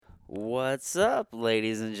What's up,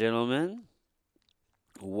 ladies and gentlemen?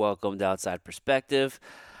 Welcome to Outside Perspective.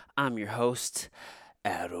 I'm your host,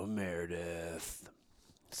 Adam Meredith.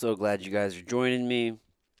 So glad you guys are joining me.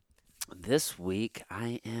 This week,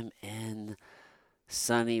 I am in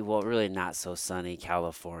sunny, well, really not so sunny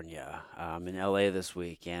California. I'm in LA this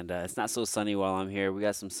week, and it's not so sunny while I'm here. We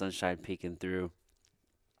got some sunshine peeking through,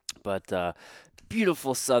 but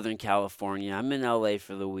beautiful Southern California. I'm in LA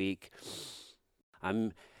for the week.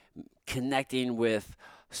 I'm connecting with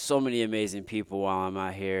so many amazing people while I'm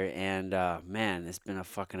out here, and man, it's been a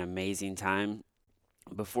fucking amazing time.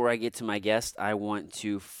 Before I get to my guest, I want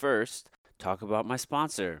to first talk about my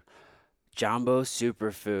sponsor, Jumbo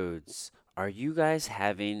Superfoods. Are you guys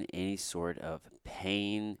having any sort of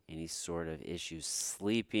pain, any sort of issues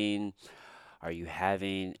sleeping? Are you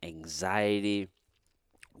having anxiety?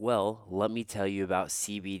 Well, let me tell you about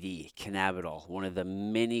CBD, cannabidol, one of the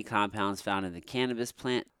many compounds found in the cannabis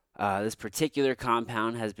plant. This particular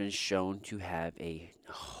compound has been shown to have a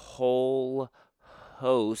whole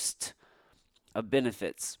host of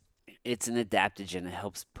benefits. It's an adaptogen. It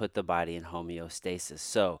helps put the body in homeostasis.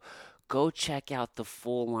 So go check out the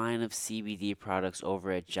full line of CBD products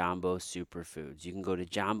over at Jumbo Superfoods. You can go to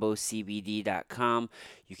jumbocbd.com.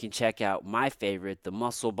 You can check out my favorite, the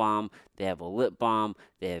Muscle Bomb. They have a lip balm,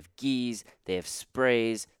 they have gis, they have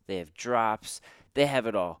sprays, they have drops. They have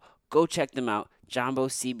it all. Go check them out,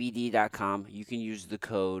 jumbocbd.com. You can use the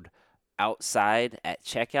code outside at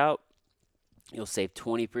checkout. You'll save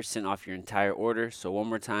 20% off your entire order. So, one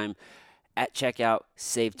more time, at checkout,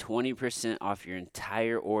 save 20% off your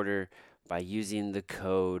entire order by using the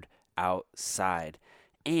code outside.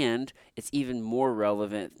 And it's even more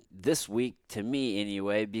relevant this week to me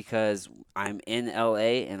anyway, because I'm in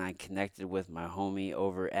LA and I connected with my homie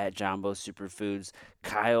over at Jumbo Superfoods,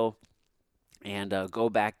 Kyle. And go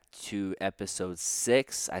back to episode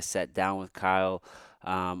 6. I sat down with Kyle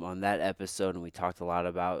on that episode, and we talked a lot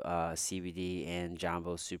about CBD and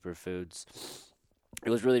Jumbo Superfoods.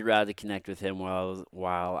 It was really rad to connect with him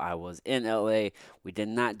while I was in LA. We did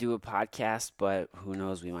not do a podcast, but who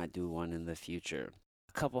knows, we might do one in the future.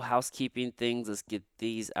 A couple housekeeping things. Let's get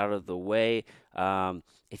these out of the way.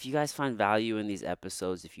 If you guys find value in these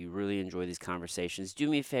episodes, if you really enjoy these conversations, do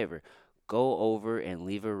me a favor. Go over and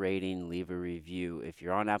leave a rating, leave a review. If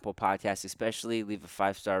you're on Apple Podcasts, especially, leave a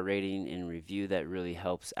 5-star rating and review. That really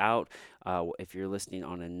helps out. If you're listening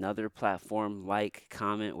on another platform, like,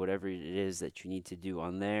 comment, whatever it is that you need to do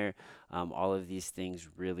on there. All of these things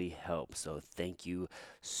really help. So thank you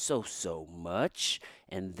so much.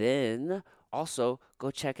 And then also,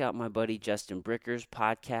 go check out my buddy Justin Bricker's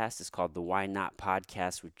podcast. It's called the Why Not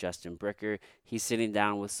Podcast with Justin Bricker. He's sitting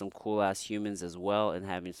down with some cool ass humans as well and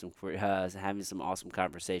having some awesome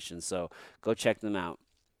conversations. So go check them out.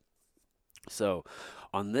 So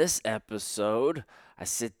on this episode, I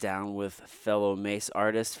sit down with fellow Mace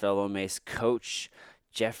artist, fellow Mace coach,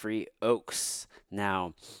 Jeffrey Oaks.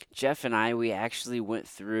 Now, Jeff and we actually went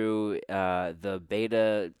through the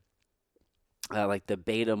beta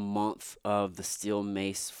month of the Steel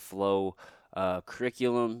Mace Flow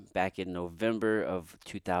curriculum back in November of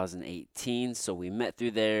 2018. So we met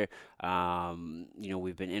through there.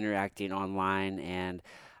 We've been interacting online, and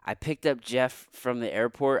I picked up Jeff from the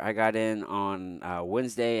airport. I got in on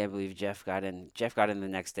Wednesday. I believe Jeff got in. Jeff got in the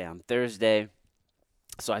next day on Thursday.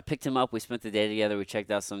 So I picked him up. We spent the day together. We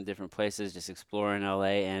checked out some different places, just exploring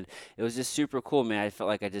LA, and it was just super cool, man. I felt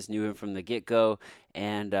like I just knew him from the get go,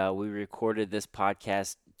 and we recorded this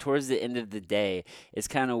podcast towards the end of the day. It's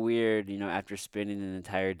kind of weird, after spending an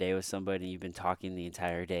entire day with somebody, you've been talking the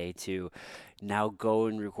entire day, to now go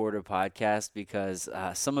and record a podcast, because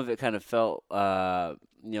some of it kind of felt.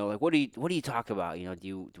 Like what do you talk about?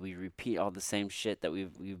 Do we repeat all the same shit that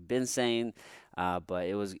we've been saying? But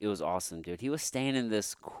it was awesome, dude. He was staying in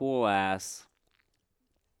this cool ass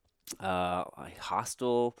like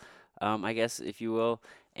hostel, I guess if you will.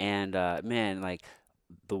 And man, like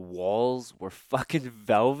the walls were fucking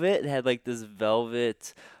velvet. It had like this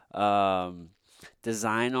velvet um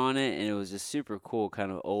design on it, and it was just super cool,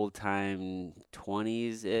 kind of old time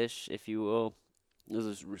 20s ish, if you will. It was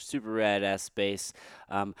a super rad ass space.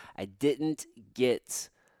 I didn't get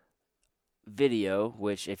video,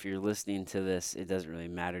 which if you're listening to this, it doesn't really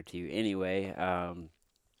matter to you anyway.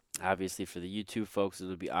 Obviously, for the YouTube folks,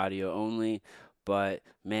 it'll be audio only. But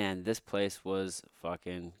man, this place was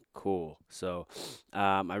fucking cool. So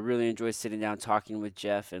I really enjoyed sitting down talking with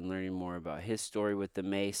Jeff and learning more about his story with the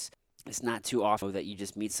mace. It's not too often that you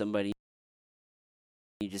just meet somebody,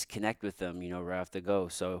 you just connect with them, right off the go.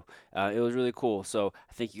 So it was really cool. So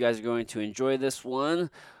I think you guys are going to enjoy this one.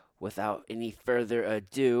 Without any further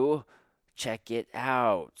ado, Check it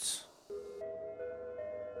out.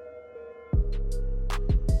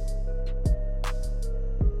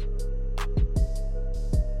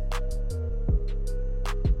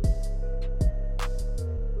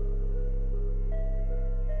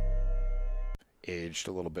 Aged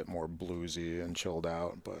a little bit more bluesy and chilled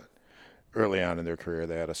out, but early on in their career,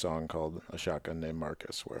 they had a song called "A Shotgun Named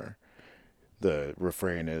Marcus," where the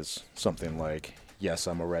refrain is something like, "Yes,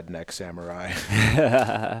 I'm a redneck samurai."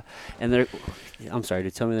 And they're, I'm sorry,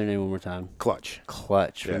 tell me their name one more time. Clutch.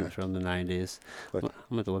 Clutch Yeah. from the 90s. Clutch. I'm going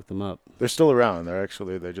to have to look them up. They're still around.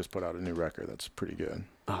 They just put out a new record that's pretty good.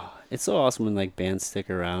 Oh, it's so awesome when like bands stick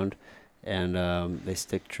around and they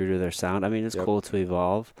stick true to their sound. I mean, it's cool to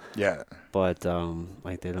evolve. Yeah. But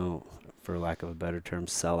like they don't, for lack of a better term,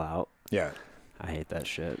 sell out. Yeah. I hate that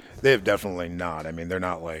shit. They've definitely not. I mean, they're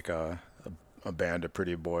not like a band of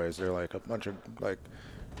pretty boys. They're like a bunch of like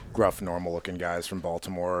gruff, normal-looking guys from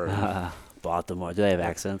Baltimore. Baltimore. Do they have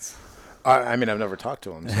accents? I mean, I've never talked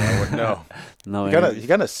to him, so I wouldn't know. No, He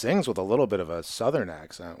kind of sings with a little bit of a southern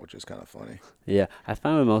accent, which is kind of funny. Yeah, I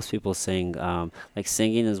find when most people sing, like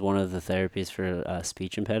singing is one of the therapies for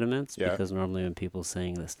speech impediments because normally when people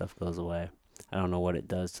sing, this stuff goes away. I don't know what it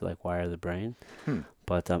does to like wire the brain,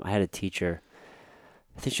 but I had a teacher.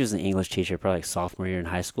 I think she was an English teacher, probably like sophomore year in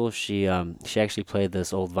high school. She actually played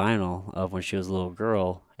this old vinyl of when she was a little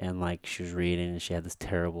girl, and like she was reading, and she had this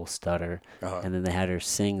terrible stutter, and then they had her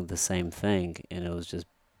sing the same thing, and it was just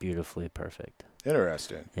beautifully perfect.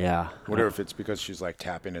 Interesting. Yeah. Wonder if it's because she's like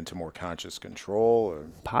tapping into more conscious control, or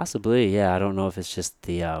possibly. Yeah, I don't know if it's just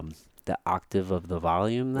the octave of the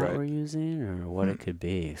volume that we're using, or what it could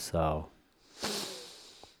be. So.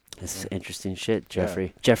 It's interesting shit, Jeffrey.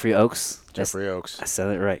 Yeah. Jeffrey Oaks. Jeffrey Oaks. I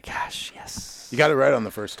said it right. Gosh, yes. You got it right on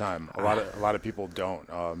the first time. A lot of people don't.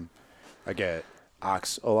 I get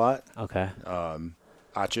Ox a lot. Okay.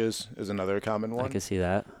 Otches is another common one. I can see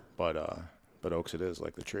that. But Oaks it is,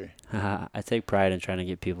 like the tree. I take pride in trying to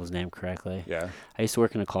get people's name correctly. Yeah. I used to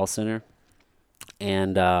work in a call center,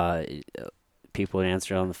 and people would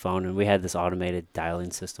answer on the phone, and we had this automated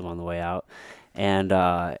dialing system on the way out.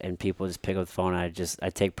 And people just pick up the phone. I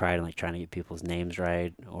take pride in like trying to get people's names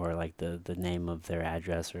right, or like the name of their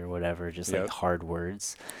address or whatever, just like hard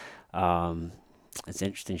words. It's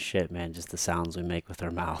interesting shit, man, just the sounds we make with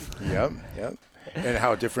our mouth. Yep. And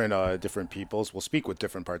how different peoples will speak with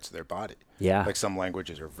different parts of their body. Yeah. Like some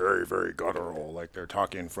languages are very, very guttural, like they're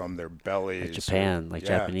talking from their bellies. Like Japan, like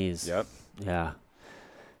Japanese. Yep. Yeah.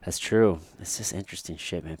 That's true. It's just interesting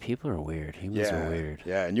shit, man. People are weird. Humans are weird.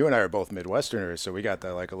 Yeah, and you and I are both Midwesterners, so we got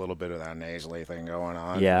that like a little bit of that nasally thing going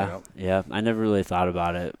on. Yeah, you know? yeah. I never really thought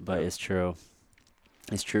about it, but it's true.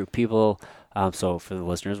 It's true. People. So for the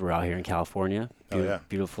listeners, we're out here in California.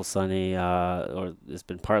 Beautiful, sunny. Or it's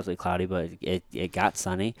been partly cloudy, but it got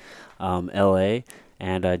sunny. L.A.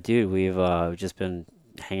 And dude, we've just been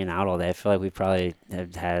hanging out all day. I feel like we probably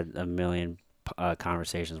have had a million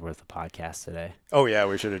conversations worth of podcasts today. Oh yeah,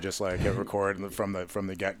 we should have just like hit record from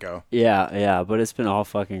the get go. Yeah, but it's been all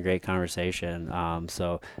fucking great conversation.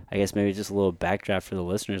 So I guess maybe just a little backdraft for the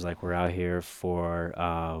listeners. Like we're out here for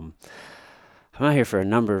I'm out here for a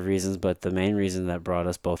number of reasons, but the main reason that brought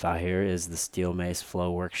us both out here is the Steel Mace Flow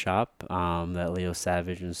Workshop that Leo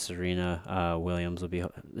Savage and Serena Williams will be.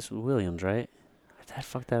 This was Williams, right? Did I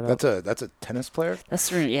fuck that up? That's a tennis player? That's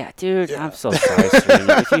Serena. Yeah, dude. Yeah. I'm so sorry,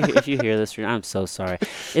 Serena. If you hear this, Serena, I'm so sorry.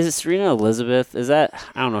 Is it Serena Elizabeth? Is that?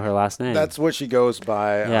 I don't know her last name. That's what she goes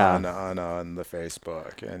by on the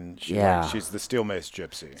Facebook, and she's the Steel Mace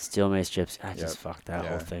Gypsy. Steel Mace Gypsy. I just fucked that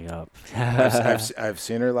whole thing up. I've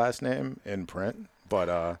seen her last name in print, but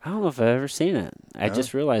I don't know if I've ever seen it. I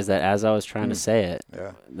just realized that as I was trying to say it.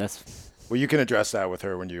 Yeah. That's. Well, you can address that with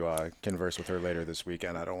her when you converse with her later this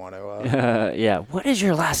weekend. I don't want to. Yeah. What is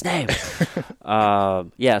your last name? So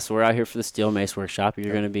we're out here for the Steel Mace Workshop.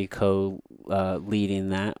 You're going to be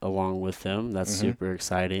leading that along with them. That's super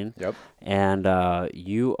exciting. Yep. And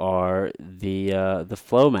you are the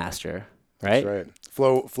Flow Master, right? That's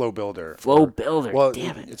right. Flow Builder. Flow Builder. Well,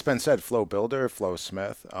 damn it. It's been said Flow Builder, Flow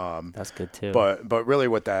Smith. That's good too. But really,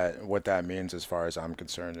 what that means, as far as I'm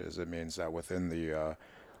concerned, is it means that within the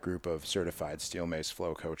group of certified Steel Mace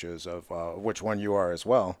flow coaches, of which one you are as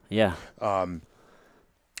well. Yeah. I'm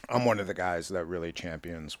one of the guys that really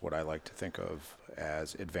champions what I like to think of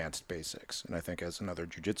as advanced basics, and I think as another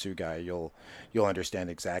jiu-jitsu guy, you'll understand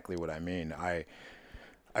exactly what I mean. I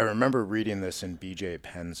remember reading this in BJ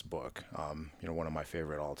Penn's book, one of my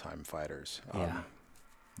favorite all-time fighters.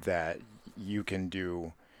 That you can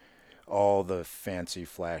do all the fancy,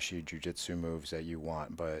 flashy jujitsu moves that you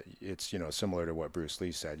want, but it's, similar to what Bruce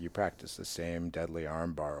Lee said. You practice the same deadly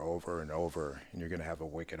armbar over and over, and you're going to have a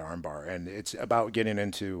wicked armbar. And it's about getting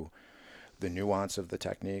into the nuance of the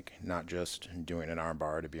technique, not just doing an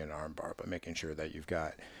armbar to be an armbar, but making sure that you've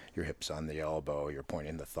got your hips on the elbow, you're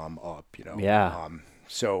pointing the thumb up. Yeah.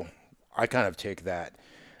 So I kind of take that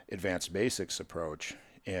advanced basics approach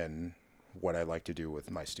in what I like to do with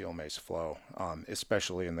my Steel Mace flow,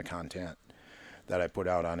 especially in the content that I put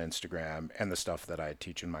out on Instagram and the stuff that I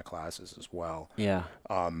teach in my classes as well. Yeah.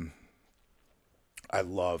 I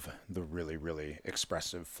love the really, really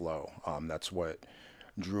expressive flow. That's what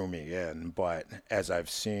drew me in. But as I've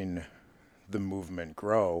seen the movement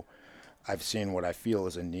grow, I've seen what I feel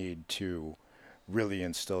is a need to really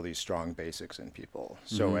instill these strong basics in people.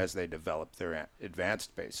 So as they develop their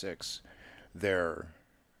advanced basics, they're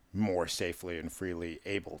more safely and freely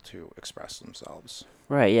able to express themselves.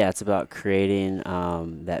 Right. Yeah. It's about creating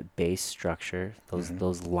that base structure,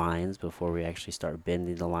 those lines before we actually start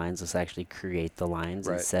bending the lines. Let's actually create the lines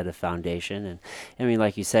and Right. set a foundation. And I mean,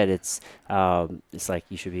 like you said, it's like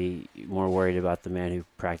you should be more worried about the man who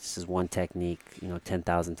practices one technique,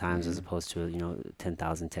 10,000 times as opposed to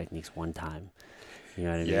 10,000 techniques one time. You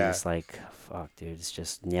know what I mean? Yeah. It's like, fuck, dude, it's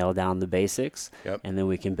just nail down the basics, Yep. and then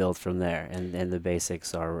we can build from there. And the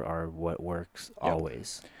basics are what works Yep.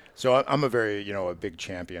 always. So I'm a very, a big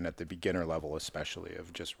champion at the beginner level, especially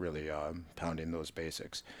of just really pounding those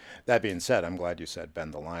basics. That being said, I'm glad you said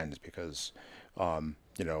bend the lines because,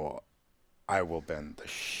 I will bend the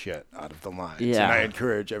shit out of the lines. Yeah. And I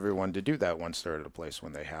encourage everyone to do that once they're at a place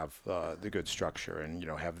when they have the good structure and,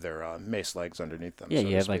 have their mace legs underneath them. Yeah, so you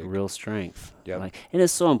to have like speak. real strength. Yep. And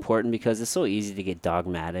it's so important because it's so easy to get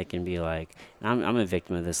dogmatic and be like, and I'm a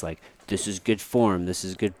victim of this, like, this is good form, this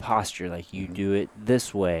is good posture, like you do it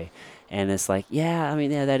this way. And it's like, yeah,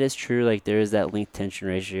 that is true. Like there is that length tension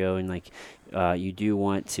ratio and like you do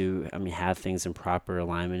want to, have things in proper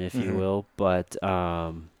alignment, if you will. But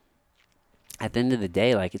at the end of the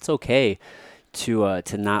day, like it's okay to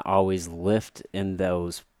not always lift in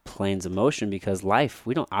those planes of motion because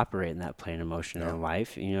we don't operate in that plane of motion in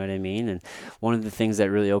life. You know what I mean? And one of the things that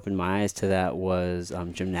really opened my eyes to that was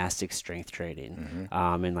gymnastic strength training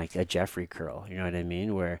and like a Jeffrey curl. You know what I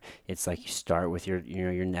mean? Where it's like you start with your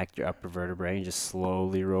neck, your upper vertebrae, and just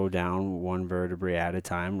slowly roll down one vertebrae at a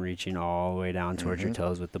time, reaching all the way down towards your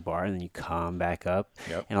toes with the bar, and then you come back up.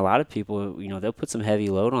 Yep. And a lot of people, they'll put some heavy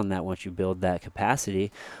load on that once you build that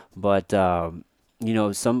capacity, but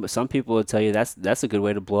some people will tell you that's a good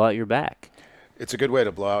way to blow out your back. It's a good way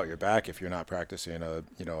to blow out your back if you're not practicing a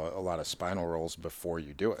lot of spinal rolls before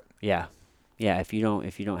you do it. Yeah. If you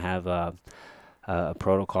don't have a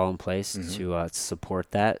protocol in place to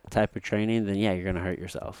support that type of training, then you're gonna hurt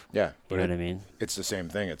yourself. Yeah, You know what I mean? It's the same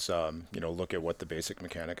thing. It's look at what the basic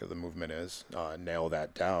mechanic of the movement is, nail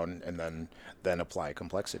that down, and then apply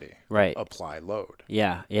complexity. Right. Apply load.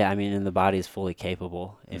 Yeah. And the body is fully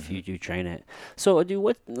capable if you do train it. So,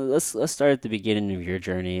 dude, let's start at the beginning of your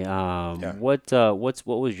journey. What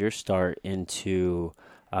was your start into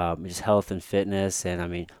just health and fitness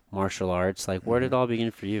and martial arts? Like, where did it all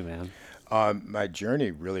begin for you, man? My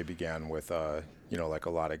journey really began with, like a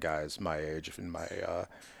lot of guys my age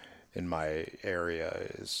in my area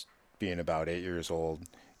is being about 8 years old,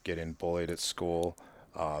 getting bullied at school.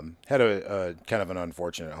 Had a kind of an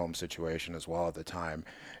unfortunate home situation as well at the time,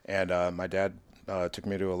 and my dad took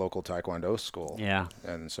me to a local Taekwondo school. Yeah.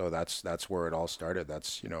 And so that's where it all started.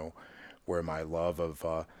 That's where my love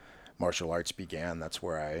of martial arts began. That's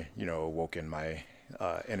where I awoke in my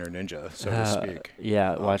inner ninja, so to speak.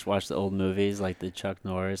 Yeah, watch the old movies like the Chuck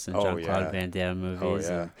Norris and Jean-Claude Van Damme movies.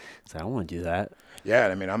 Oh, yeah. And it's like, I want to do that. Yeah,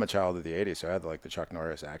 I'm a child of the 80s, so I had like the Chuck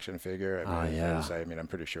Norris action figure. Yeah. I'm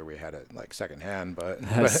pretty sure we had it like secondhand, but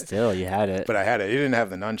Still, you had it. but I had it. He didn't have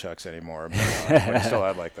the nunchucks anymore, but I still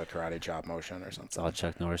had like the karate chop motion or something. It's all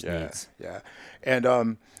Chuck Norris needs. Yeah. And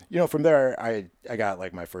from there I got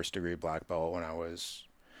like my first degree black belt when I was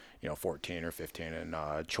 14 or 15 in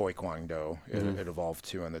Choi Kwang Do. It evolved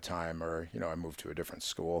to in the time, or I moved to a different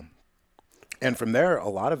school. And from there, a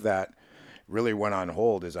lot of that really went on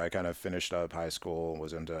hold as I kind of finished up high school,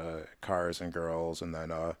 was into cars and girls, and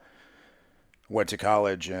then went to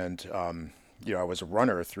college. And I was a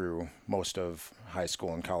runner through most of high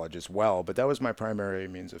school and college as well, but that was my primary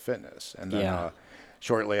means of fitness. And then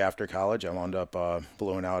shortly after college, I wound up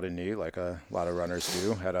blowing out a knee like a lot of runners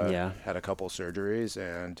do. Had a couple surgeries,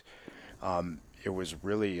 and it was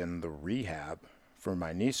really in the rehab for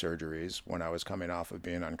my knee surgeries when I was coming off of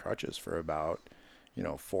being on crutches for about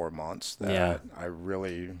 4 months that I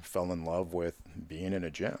really fell in love with being in a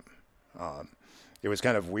gym. it was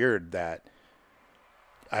kind of weird that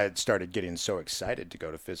I had started getting so excited to go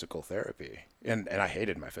to physical therapy, and I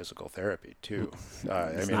hated my physical therapy too. It's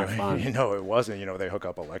not fun. It wasn't. They hook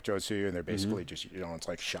up electrodes to you, and they're basically just, it's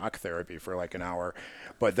like shock therapy for like an hour.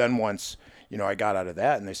 But then once, I got out of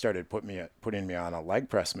that, and they started putting me on a leg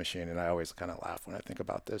press machine, and I always kind of laugh when I think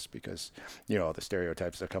about this because, the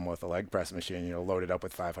stereotypes that come with a leg press machine, loaded up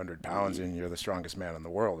with 500 pounds, and you're the strongest man in the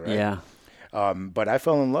world, right? Yeah. But I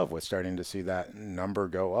fell in love with starting to see that number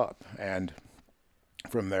go up, and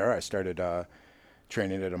from there, I started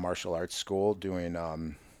training at a martial arts school doing,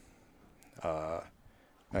 I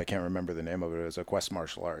can't remember the name of it. It was a Quest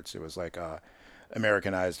Martial Arts. It was like a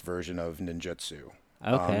Americanized version of ninjutsu.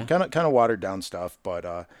 Okay. Kind of watered down stuff, but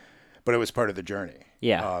it was part of the journey.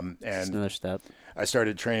 Yeah. And It's another step. I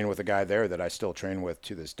started training with a guy there that I still train with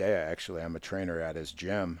to this day. I'm a trainer at his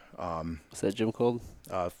gym. What's that gym called?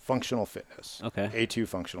 Functional Fitness. Okay. A2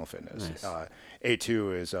 Functional Fitness. Nice.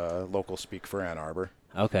 A2 is local speak for Ann Arbor.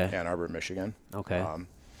 Okay. Ann Arbor, Michigan. Okay.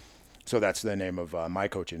 So that's the name of my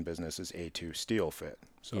coaching business is A2 Steel Fit.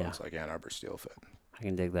 So Yeah. it's like Ann Arbor Steel Fit. I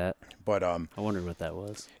can dig that. But I wondered what that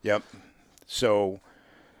was. yep. So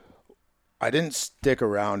I didn't stick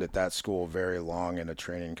around at that school very long in a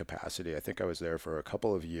training capacity. I think I was there for a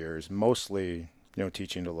couple of years, mostly,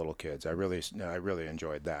 teaching to little kids. I really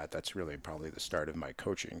enjoyed that. That's really probably the start of my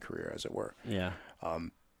coaching career, as it were. Yeah.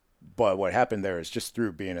 But what happened there is just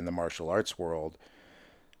through being in the martial arts world,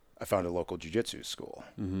 I found a local jiu-jitsu school.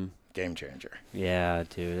 Mm-hmm. Game changer. Yeah,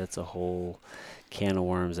 dude. That's a whole can of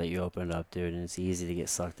worms that you opened up, dude, and it's easy to get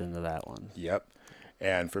sucked into that one. Yep.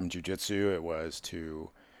 And from jiu-jitsu, it was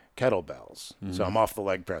to kettlebells. Mm-hmm. So I'm off the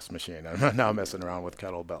leg press machine. I'm now messing around with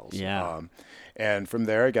kettlebells. Yeah. And from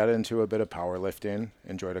there, I got into a bit of powerlifting.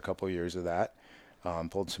 Enjoyed a couple of years of that.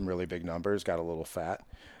 Pulled some really big numbers. Got a little fat.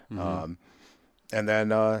 Mm-hmm. And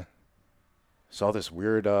then saw this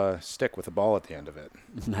weird stick with a ball at the end of it.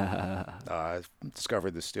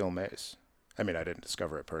 Discovered the steel mace. I mean, I didn't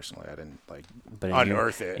discover it personally. I didn't But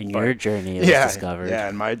unearth it. In but your journey, it was discovered. Yeah,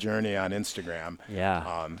 in my journey on Instagram.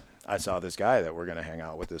 Yeah. I saw this guy that we're going to hang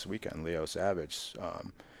out with this weekend, Leo Savage,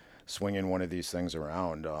 swinging one of these things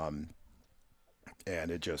around.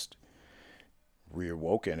 And it just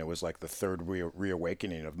reawoken. It was like the third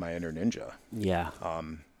reawakening of my inner ninja. Yeah.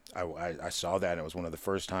 I saw that, and it was one of the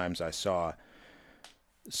first times I saw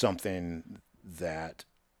something that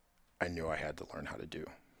I knew I had to learn how to do.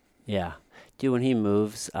 Yeah. Dude, when he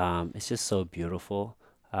moves, it's just so beautiful.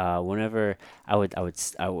 Whenever I would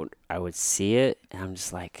see it, and I'm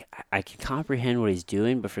just like, I can comprehend what he's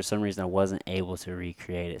doing, but for some reason I wasn't able to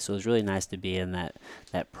recreate it. So it was really nice to be in that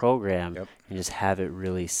program. Yep. And just have it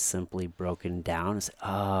really simply broken down. It's like,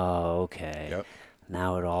 oh, okay. Yep.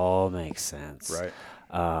 Now it all makes sense. Right.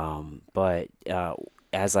 But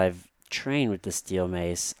as I've trained with the steel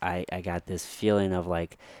mace, I got this feeling of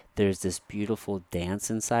like there's this beautiful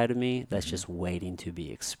dance inside of me that's just waiting to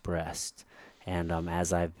be expressed. And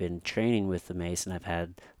as I've been training with the mace, and I've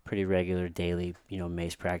had pretty regular daily,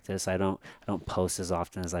 mace practice. I don't post as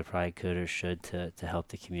often as I probably could or should to help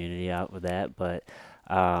the community out with that, but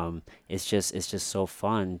it's just so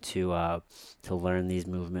fun to learn these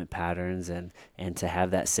movement patterns and to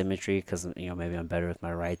have that symmetry, because maybe I'm better with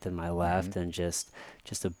my right than my left, and just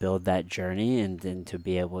to build that journey and then to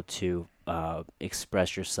be able to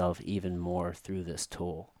express yourself even more through this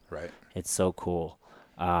tool. Right. It's so cool.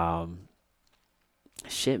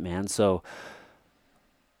 Shit, man. So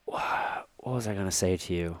what was I gonna say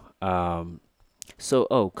to you?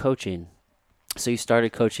 Coaching. So you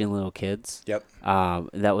started coaching little kids. Yep.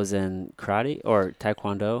 That was in karate or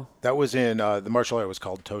taekwondo? That was in the martial art was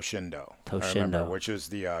called Toshindo. I remember, Toshindo. which is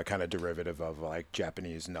the kind of derivative of like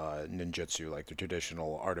Japanese ninjutsu, like the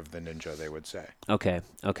traditional art of the ninja, they would say. Okay.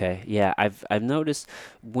 Yeah, I've noticed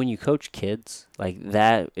when you coach kids, like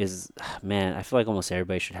that is, man, I feel like almost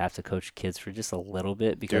everybody should have to coach kids for just a little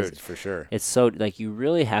bit, because Dude, for sure. it's so, like, you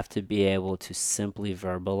really have to be able to simply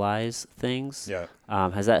verbalize things. Yeah.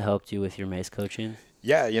 Has that helped you with your mace coaching?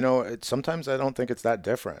 Yeah, sometimes I don't think it's that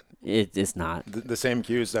different. It's not. The same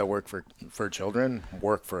cues that work for children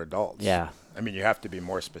work for adults. Yeah. I mean, you have to be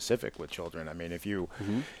more specific with children. I mean, if you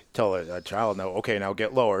tell a child, no, okay, now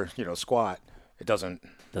get lower, squat, it doesn't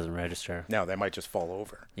register. No, they might just fall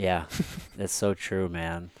over. Yeah, that's so true,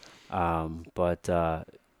 man.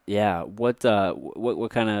 Yeah, what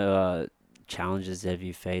kind of challenges have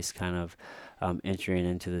you faced kind of entering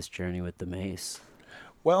into this journey with the mace?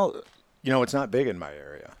 Well, it's not big in my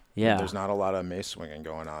area. Yeah. There's not a lot of mace swinging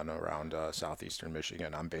going on around southeastern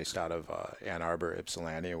Michigan. I'm based out of Ann Arbor,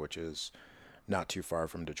 Ypsilanti, which is not too far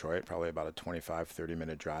from Detroit, probably about a 25,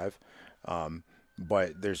 30-minute drive.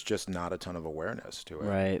 but there's just not a ton of awareness to it.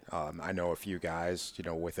 Right. I know a few guys,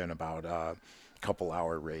 within about a couple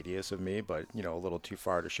hour radius of me, but a little too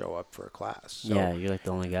far to show up for a class. So, Yeah, you're like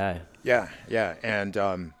the only guy. yeah, yeah, and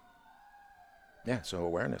yeah. So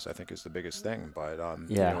awareness, I think, is the biggest thing. But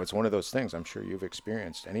Yeah. it's one of those things I'm sure you've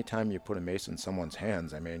experienced. Anytime you put a mace in someone's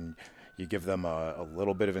hands, I mean, you give them a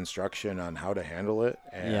little bit of instruction on how to handle it,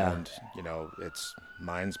 Yeah. and it's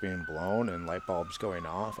minds being blown and light bulbs going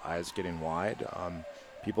off, eyes getting wide.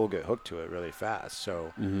 People get hooked to it really fast.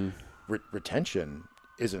 So retention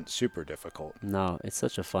isn't super difficult. No, it's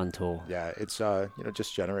such a fun tool. Yeah, it's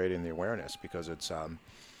just generating the awareness, because it's kind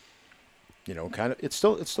of it's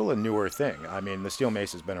still a newer thing. I mean, the steel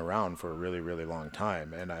mace has been around for a really, really long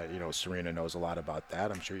time, and Serena knows a lot about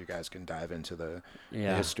that. I'm sure you guys can dive into the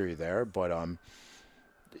history there, but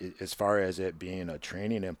as far as it being a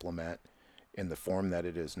training implement in the form that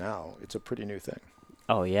it is now, it's a pretty new thing.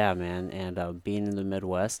 Oh yeah, man. And being in the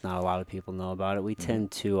Midwest, not a lot of people know about it. We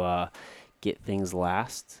tend to get things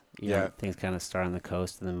last. Things kind of start on the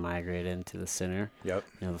coast and then migrate into the center. Yep.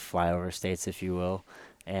 The flyover states, if you will.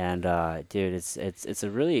 And dude, it's a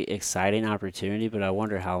really exciting opportunity, but I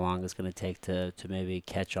wonder how long it's going to take to maybe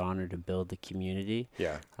catch on or to build the community.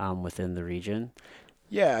 Yeah. Within the region.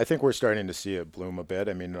 Yeah, I think we're starting to see it bloom a bit.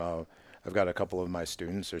 I mean, I've got a couple of my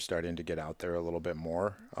students are starting to get out there a little bit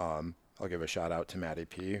more. I'll give a shout out to Matty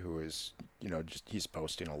P, who is, he's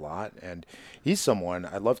posting a lot, and he's someone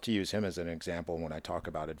I love to use him as an example when I talk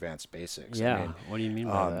about advanced basics. Yeah. I mean, What do you mean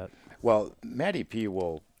by that? well, Matty P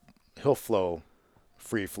he'll flow,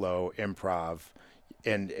 free flow, improv,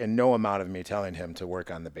 and no amount of me telling him to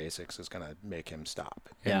work on the basics is going to make him stop.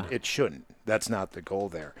 And it shouldn't. That's not the goal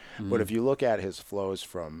there. But if you look at his flows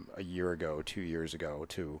from a year ago, 2 years ago,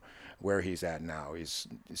 to where he's at now, he's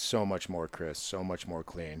so much more crisp, so much more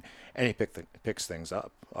clean, and he picks things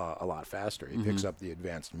up a lot faster. He picks up the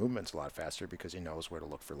advanced movements a lot faster because he knows where to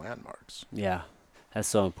look for landmarks. Yeah, that's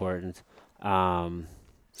so important. When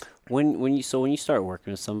you start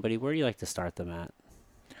working with somebody, where do you like to start them at?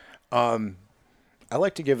 I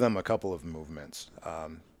like to give them a couple of movements.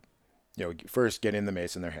 First getting the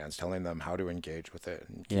mace in their hands, telling them how to engage with it,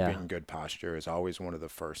 and keeping good posture is always one of the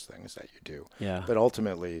first things that you do. Yeah. But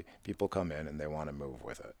ultimately, people come in and they want to move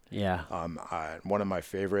with it. Yeah. One of my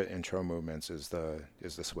favorite intro movements is the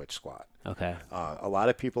switch squat. Okay. A lot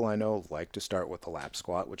of people I know like to start with the lap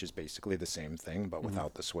squat, which is basically the same thing but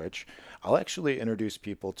without the switch. I'll actually introduce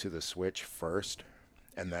people to the switch first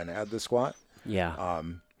and then add the squat. Yeah.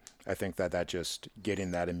 I think that just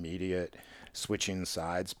getting that immediate switching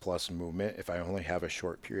sides plus movement, if I only have a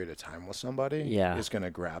short period of time with somebody, is going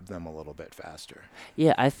to grab them a little bit faster.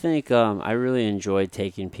 Yeah, I think I really enjoyed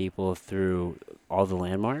taking people through all the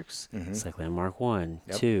landmarks. It's like landmark 1,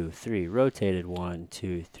 2, 3, rotated 1,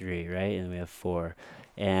 2, 3, right? And we have 4.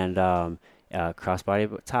 And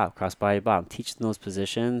crossbody top, crossbody bottom, teach them those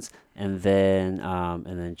positions, and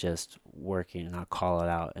then just working, and I'll call it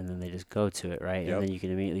out, and then they just go to it, right? And then you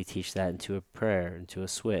can immediately teach that into a prayer, into a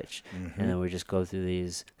switch, and then we just go through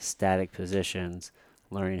these static positions,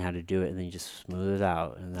 learning how to do it, and then you just smooth it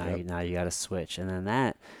out, and now you got to switch, and then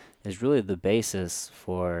that is really the basis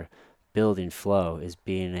for building flow, is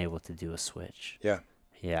being able to do a switch.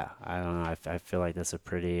 Yeah, I don't know. I feel like that's a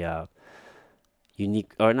pretty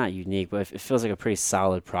unique, or not unique, but it feels like a pretty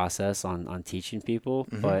solid process on teaching people.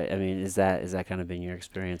 But I mean, is that kind of been your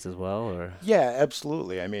experience as well, or? Yeah,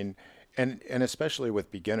 absolutely. I mean, and especially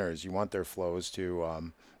with beginners, you want their flows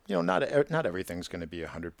to, not everything's going to be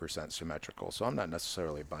 100% symmetrical. So I'm not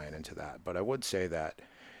necessarily buying into that, but I would say that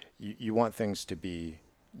you want things to be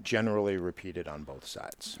generally repeated on both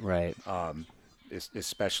sides, Right.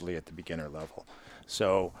 Especially at the beginner level.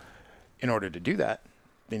 So in order to do that,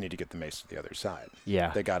 they need to get the mace to the other side.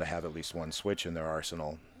 Yeah. They got to have at least one switch in their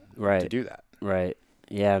arsenal Right. to do that. Right.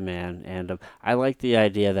 Yeah, man. And I like the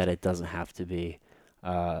idea that it doesn't have to be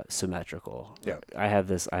symmetrical. Yeah. I have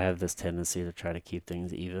this tendency to try to keep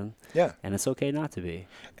things even. Yeah. And it's okay not to be.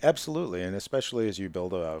 Absolutely. And especially as you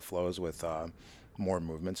build flows with more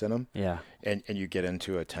movements in them. Yeah. And you get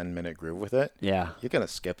into a 10-minute groove with it. Yeah. You're going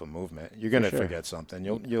to skip a movement. You're going to sure. forget something.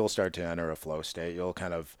 You'll start to enter a flow state. You'll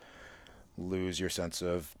kind of lose your sense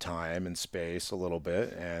of time and space a little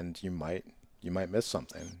bit, and you might miss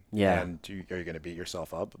something. Yeah. And are you going to beat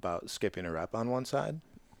yourself up about skipping a rep on one side?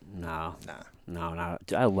 No. Nah. No.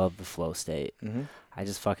 Dude, I love the flow state. I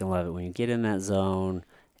just fucking love it when you get in that zone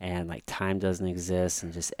and like time doesn't exist,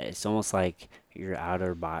 and just it's almost like you're out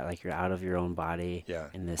of your own body. Yeah.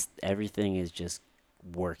 And everything is just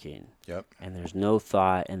working. Yep. And there's no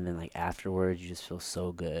thought, and then like afterwards you just feel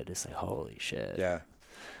so good. It's like, holy shit. Yeah.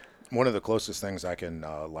 one of the closest things I can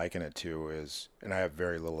liken it to is, and I have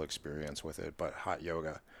very little experience with it, but hot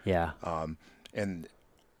yoga. Yeah. And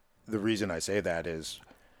the reason I say that is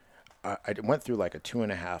I went through like a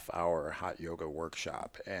 2.5 hour hot yoga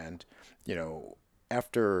workshop. And,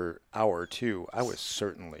 after hour two, I was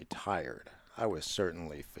certainly tired. I was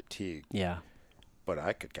certainly fatigued. Yeah. But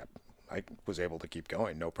I was able to keep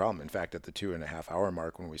going, no problem. In fact, at the 2.5 hour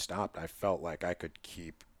mark when we stopped, I felt like I could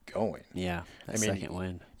keep going. Yeah. That second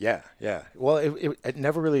wind. Yeah, yeah. Well, it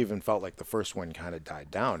never really even felt like the first wind kind of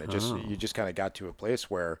died down. You just kind of got to a place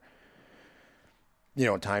where,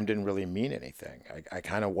 time didn't really mean anything. I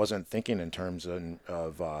kind of wasn't thinking in terms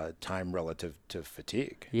of time relative to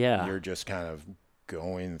fatigue. Yeah. You're just kind of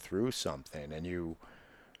going through something, and it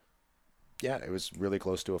was really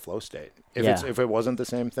close to a flow state. If it wasn't the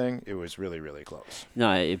same thing, it was really, really close.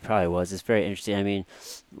 No, it probably was. It's very interesting. I mean,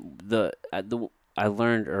 I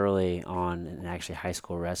learned early on in actually high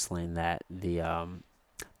school wrestling that the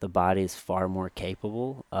body is far more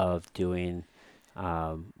capable of doing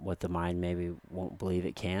what the mind maybe won't believe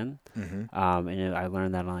it can. Mm-hmm. And I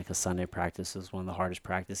learned that on like a Sunday practice. It was one of the hardest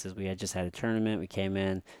practices. We had just had a tournament. We came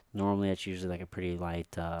in. Normally it's usually like a pretty light,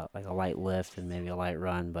 like a light lift and maybe a light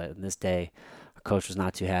run. But this day, our coach was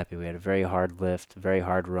not too happy. We had a very hard lift, very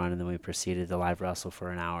hard run, and then we proceeded to live wrestle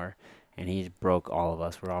for an hour. And he broke all of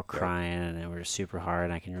us. We're all crying, and it was super hard.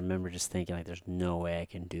 And I can remember just thinking, like, there's no way I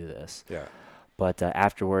can do this. Yeah. But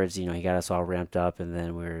afterwards, he got us all ramped up, and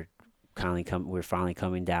then we were finally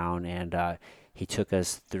coming down, and he took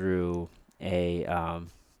us through a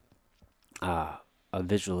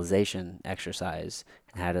visualization exercise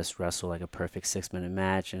and had us wrestle like a perfect 6-minute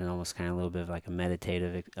match, and almost kind of a little bit of like a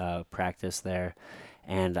meditative practice there.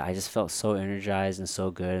 And I just felt so energized and so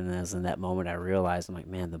good. And as in that moment, I realized, I'm like,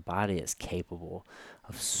 man, the body is capable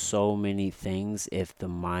of so many things if the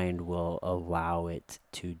mind will allow it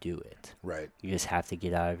to do it. Right. You just have to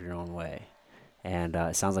get out of your own way. And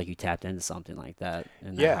it sounds like you tapped into something like that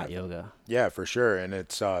in that hot yoga. Yeah, for sure. And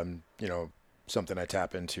it's, something I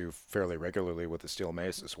tap into fairly regularly with the steel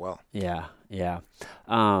mace as well. Yeah, yeah.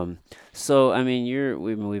 So, I mean,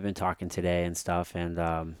 we've been talking today and stuff,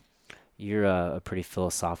 and you're a pretty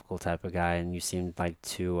philosophical type of guy, and you seem like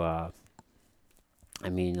to,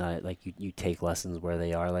 like you take lessons where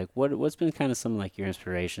they are. Like, what's been kind of some like your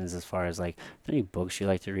inspirations as far as like any books you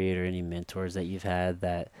like to read or any mentors that you've had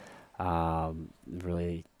that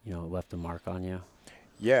really left a mark on you?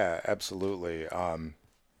 Yeah, absolutely.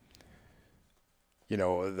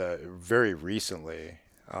 Very recently.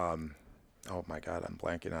 Oh my God, I'm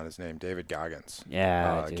blanking on his name. David Goggins.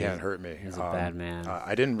 Yeah, Can't Hurt Me. He's a bad man.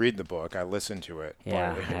 I didn't read the book. I listened to it.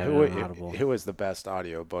 Yeah, but it was the best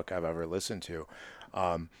audio book I've ever listened to.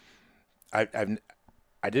 I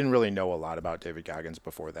didn't really know a lot about David Goggins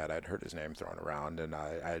before that. I'd heard his name thrown around, and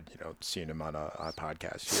I'd seen him on a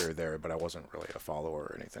podcast here or there, but I wasn't really a follower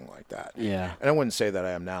or anything like that. Yeah. And I wouldn't say that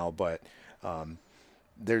I am now, but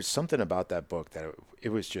there's something about that book that it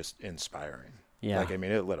was just inspiring. Yeah. Like, I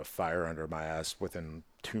mean, it lit a fire under my ass within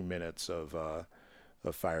 2 minutes of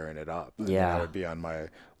firing it up. Yeah. I would be on my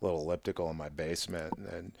little elliptical in my basement,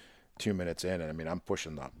 and 2 minutes in, and I mean, I'm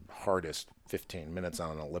pushing the hardest 15 minutes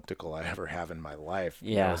on an elliptical I ever have in my life.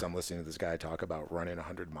 Yeah. As I'm listening to this guy talk about running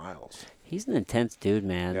 100 miles. He's an intense dude,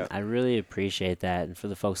 man. Yeah. I really appreciate that. And for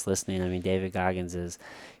the folks listening, I mean, David Goggins is,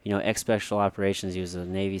 ex-special operations. He was a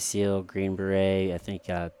Navy SEAL, Green Beret, I think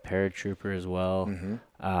paratrooper as well. Mm-hmm.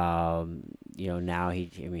 Now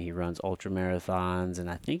he runs ultra marathons, and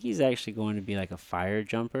I think he's actually going to be like a fire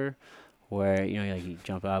jumper, where you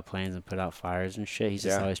jump out of planes and put out fires and shit. He's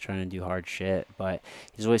just always trying to do hard shit, but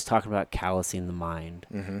he's always talking about callousing the mind.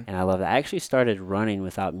 Mm-hmm. And I love that. I actually started running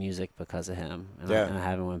without music because of him, and I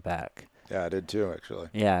haven't went back. Yeah, I did too, actually.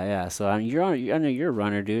 Yeah. So I know you're a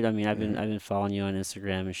runner, dude. I mean, I've been following you on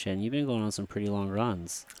Instagram and shit, and you've been going on some pretty long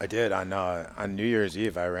runs. I did on New Year's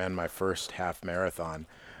Eve. I ran my first half marathon,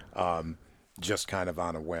 just kind of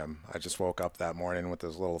on a whim. I just woke up that morning with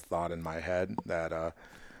this little thought in my head that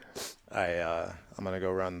I'm gonna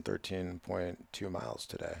go run 13.2 miles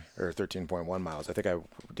today, or 13.1 miles. I think I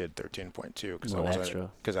did 13.2 because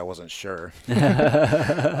I wasn't sure.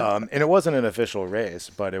 And it wasn't an official race,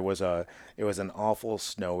 but it was an awful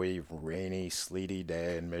snowy, rainy, sleety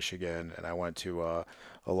day in Michigan, and I went to a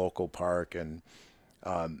local park, and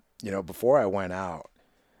before I went out,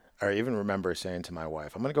 I even remember saying to my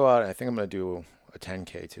wife, "I'm gonna go out, and I think I'm gonna do a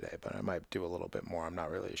 10K today, but I might do a little bit more. I'm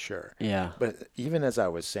not really sure." Yeah. But even as I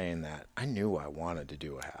was saying that, I knew I wanted to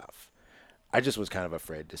do a half. I just was kind of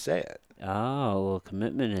afraid to say it. Oh, a little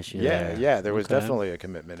commitment issue there. Yeah. There was definitely a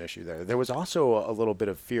commitment issue there. There was also a little bit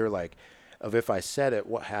of fear, like, of if I said it,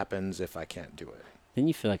 what happens if I can't do it? Then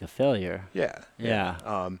you feel like a failure. Yeah.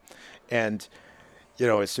 Yeah. And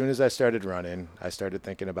as soon as I started running, I started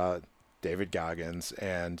thinking about David Goggins,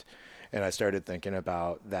 and I started thinking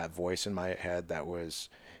about that voice in my head that was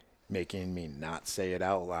making me not say it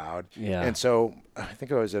out loud. Yeah. And so I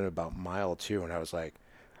think I was at about mile 2, and I was like,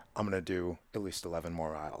 I'm going to do at least 11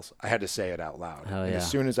 more miles. I had to say it out loud. Hell And yeah. as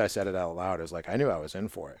soon as I said it out loud, it was like, I knew I was in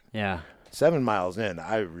for it. Yeah. 7 miles in,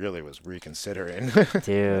 I really was reconsidering.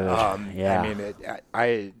 Dude. Yeah. I mean,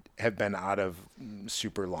 I have been out of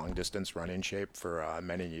super long distance running shape for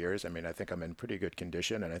many years. I mean, I think I'm in pretty good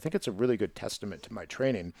condition, and I think it's a really good testament to my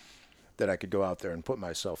training that I could go out there and put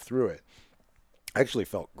myself through it. I actually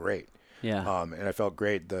felt great. Yeah. And I felt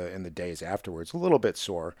great in the days afterwards, a little bit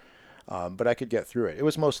sore, but I could get through it. It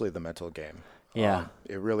was mostly the mental game. Yeah.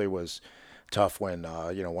 It really was tough when,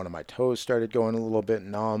 one of my toes started going a little bit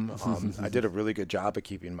numb. I did a really good job of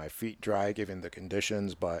keeping my feet dry, given the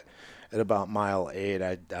conditions, but at about mile 8,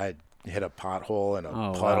 I hit a pothole and a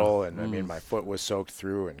puddle, wow. and I mean, my foot was soaked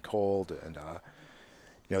through and cold, and,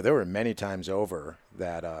 there were many times over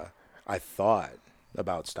that I thought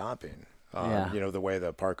about stopping. Yeah. The way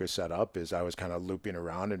the park was set up is I was kind of looping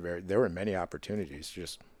around, and there were many opportunities to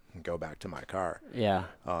just go back to my car. Yeah.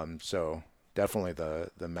 So definitely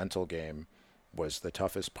the mental game was the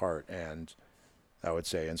toughest part, and I would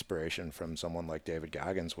say inspiration from someone like David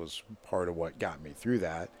Goggins was part of what got me through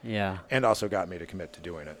that, Yeah. and also got me to commit to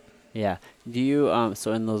doing it. Yeah. Do you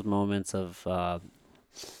so in those moments of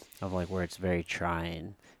like where it's very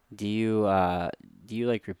trying, do you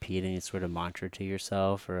like repeat any sort of mantra to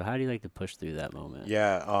yourself, or how do you like to push through that moment?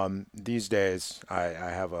 Yeah, these days I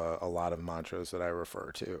have a lot of mantras that I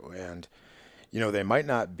refer to, and they might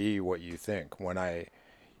not be what you think. When I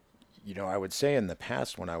would say in the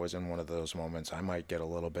past, when I was in one of those moments, I might get a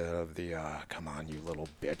little bit of the "come on, you little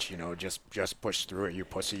bitch," just push through it, you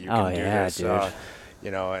pussy, you can do this,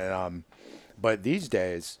 dude. But these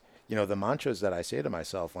days, the mantras that I say to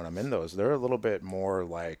myself when I'm in those, they're a little bit more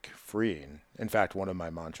like freeing. In fact, one of my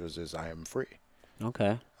mantras is "I am free."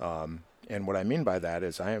 Okay. And what I mean by that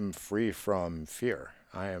is I am free from fear.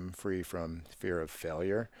 I am free from fear of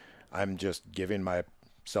failure. I'm just giving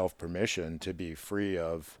myself permission to be free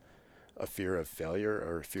of a fear of failure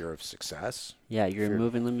or fear of success. Yeah, you're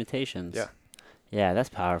removing limitations. Yeah. Yeah, that's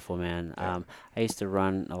powerful, man. Yeah. I used to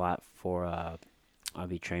run a lot for I'd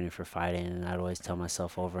be training for fighting, and I'd always tell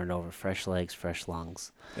myself over and over, fresh legs, fresh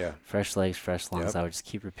lungs. Yeah. Fresh legs, fresh lungs. Yep. I would just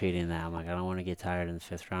keep repeating that. I'm like, I don't want to get tired in the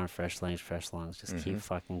 5th round. Fresh legs, fresh lungs. Just keep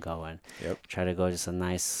fucking going. Yep. Try to go just a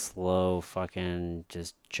nice, slow fucking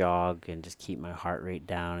just jog and just keep my heart rate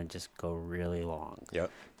down and just go really long. Yep.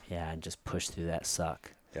 Yeah, and just push through that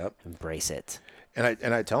suck. Yep. Embrace it. And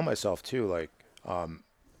I tell myself too, like,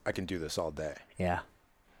 I can do this all day. Yeah.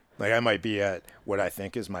 Like I might be at what I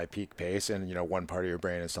think is my peak pace, and one part of your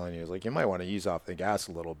brain is telling you, like, you might want to ease off the gas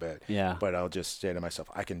a little bit. Yeah. But I'll just say to myself,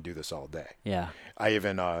 I can do this all day. Yeah. I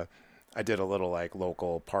even I did a little like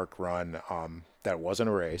local park run that wasn't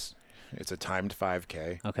a race. It's a timed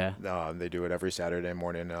 5K. Okay. They do it every Saturday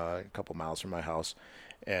morning, a couple miles from my house,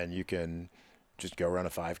 and you can just go run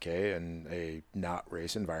a 5K in a not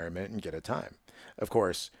race environment and get a time. Of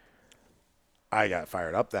course, I got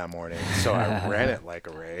fired up that morning, so I ran it like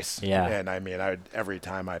a race. Yeah. And I mean, every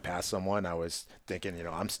time I passed someone, I was thinking,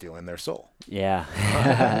 I'm stealing their soul.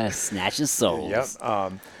 Yeah. Snatching souls.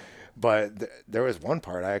 Yep. But there was one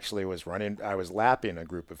part I actually was running. I was lapping a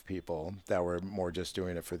group of people that were more just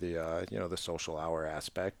doing it for the, the social hour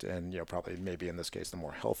aspect, and probably maybe in this case the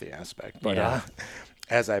more healthy aspect. But Yeah.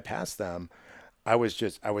 As I passed them, I was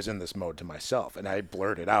in this mode to myself, and I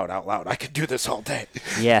blurted out loud, I could do this all day.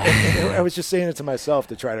 Yeah. And I was just saying it to myself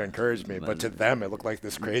to try to encourage me, but to them, it looked like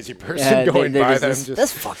this crazy person Yeah, going they're by just them.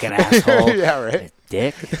 this fucking asshole. Yeah, right.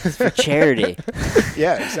 Dick. It's for charity.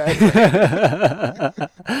 Yeah, exactly.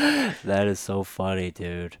 That is so funny,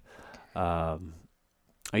 dude. Are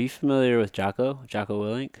you familiar with Jocko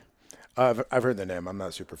Willink? I've heard the name. I'm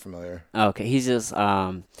not super familiar. Okay, he's just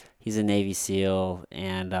he's a Navy SEAL,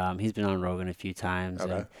 and he's been on Rogan a few times.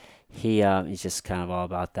 Okay. And he's just kind of all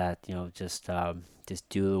about that, just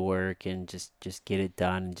do the work and just get it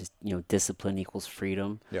done, and just discipline equals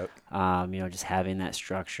freedom. Yep. Just having that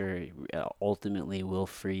structure ultimately will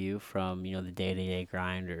free you from the day-to-day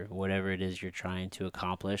grind or whatever it is you're trying to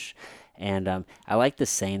accomplish. And I like the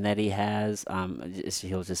saying that he has.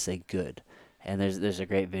 He'll just say good. And there's a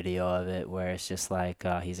great video of it where it's just like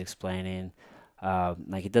he's explaining,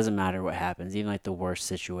 like it doesn't matter what happens, even like the worst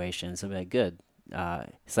situations. He'll be like, good.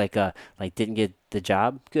 It's like didn't get the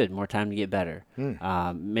job, good, more time to get better.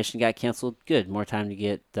 Mission got canceled, good, more time to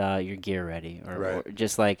get your gear ready, or Right.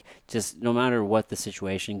 just no matter what the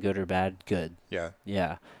situation, good or bad, good. Yeah.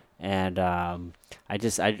 Yeah, and I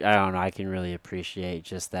don't know. I can really appreciate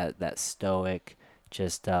just that stoic.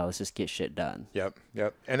 Just let's just get shit done. Yep,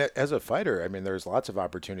 yep. And as a fighter, I mean, there's lots of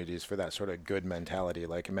opportunities for that sort of good mentality.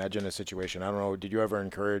 Like, imagine a situation. I don't know. Did you ever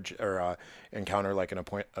encourage or encounter like an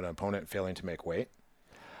opponent failing to make weight?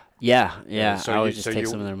 Yeah, Yeah. yeah. I would just take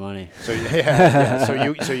some of their money. So yeah, yeah.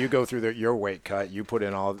 So you go through your weight cut. You put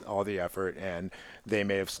in all the effort, and they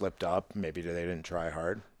may have slipped up. Maybe they didn't try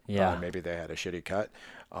hard. Yeah. Maybe they had a shitty cut.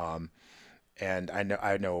 And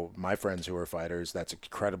I know my friends who are fighters. That's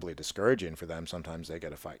incredibly discouraging for them. Sometimes they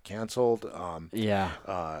get a fight canceled, Yeah.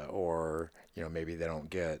 or maybe they don't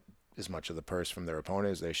get as much of the purse from their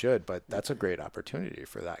opponent as they should. But that's a great opportunity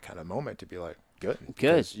for that kind of moment to be like, good,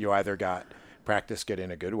 because you either got practice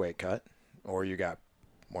getting a good weight cut, or you got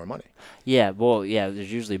more money. Yeah, well, yeah,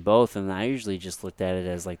 there's usually both, and I usually just looked at it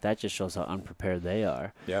as like that just shows how unprepared they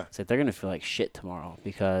are. Yeah. It's like they're gonna feel like shit tomorrow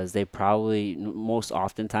because they probably most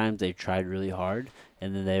oftentimes they tried really hard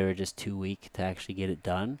and then they were just too weak to actually get it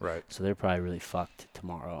done. Right. So they're probably really fucked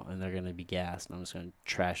tomorrow, and they're gonna be gassed, and I'm just gonna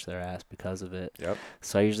trash their ass because of it. Yep.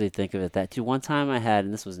 So I usually think of it that too. One time I had,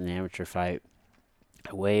 and this was an amateur fight.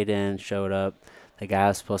 I weighed in, showed up. The guy I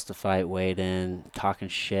was supposed to fight weighed in, talking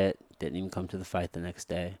shit. Didn't even come to the fight the next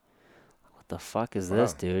day. What the fuck is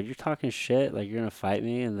this, Wow. dude? You're talking shit like you're gonna fight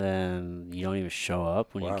me, and then you don't even show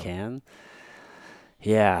up when Wow. you can.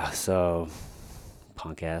 Yeah, so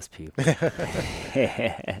punk ass people.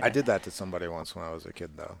 I did that to somebody once when I was a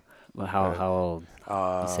kid, though. Well, how old?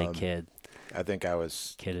 You say Um, kid. I think I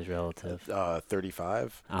was Kid is relative.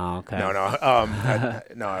 35. Oh, okay. No, no.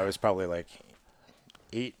 No, I was probably like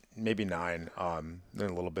 8, maybe 9. In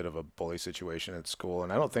a little bit of a bully situation at school,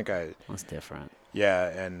 and I don't think That's different. Yeah,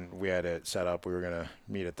 and we had it set up. We were gonna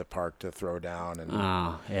meet at the park to throw down, and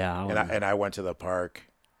Oh, yeah. I went to the park,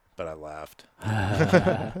 but I left.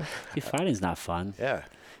 Dude, fighting's not fun. Yeah,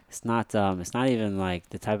 It's not. It's not even like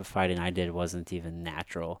the type of fighting I did wasn't even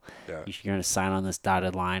natural. yeah, You're gonna sign on this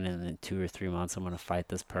dotted line, and in 2 or 3 months, I'm gonna fight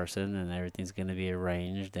this person, and everything's gonna be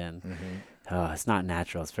arranged, and it's not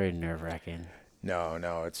natural. It's very nerve wracking. No,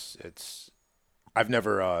 no. It's. I've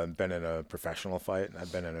never been in a professional fight.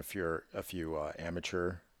 I've been in a few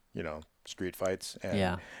amateur, street fights, and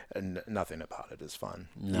Yeah. and nothing about it is fun.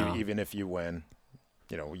 No. Even if you win,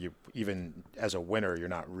 you even as a winner, you're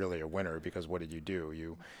not really a winner, because what did you do?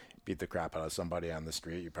 You beat the crap out of somebody on the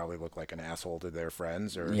street. You probably look like an asshole to their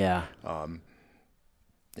friends, or Yeah.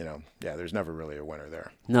 yeah. There's never really a winner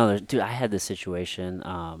there. No, dude, I had this situation.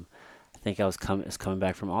 I think I was coming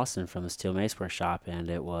back from Austin from the Steel Mace Workshop, and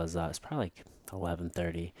it's probably like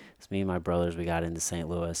 11:30. It's me and my brothers. We got into St.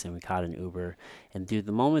 Louis, and we caught an Uber. And dude,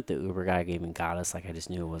 the moment the Uber guy even got us, like I just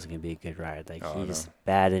knew it wasn't gonna be a good ride. Like Oh, he no. just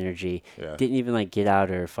bad energy. Yeah. Didn't even like get out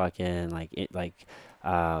or fucking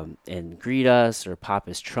and greet us or pop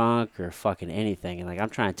his trunk or fucking anything. And like I'm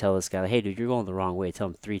trying to tell this guy, like, hey dude, you're going the wrong way. Tell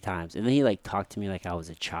him 3 times. And then he like talked to me like I was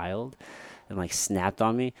a child and like snapped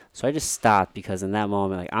on me. So I just stopped because in that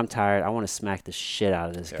moment, like I'm tired. I want to smack the shit out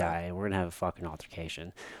of this Yeah. guy, and we're gonna have a fucking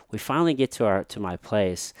altercation. We finally get to my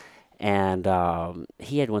place, and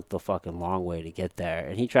he had went the fucking long way to get there.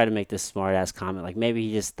 And he tried to make this smart ass comment, like maybe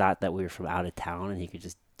he just thought that we were from out of town and he could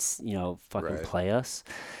just fucking Right. play us.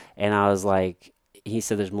 And I was like, he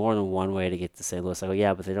said there's more than one way to get to St. Louis. I go,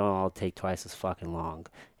 yeah, but they don't all take twice as fucking long.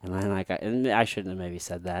 And then I shouldn't have maybe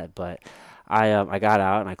said that, but I got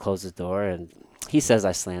out and I closed the door, and he says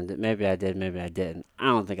I slammed it. Maybe I did, maybe I didn't. I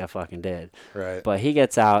don't think I fucking did. Right. But he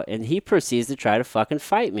gets out and he proceeds to try to fucking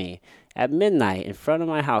fight me at midnight in front of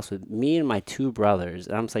my house with me and my 2 brothers.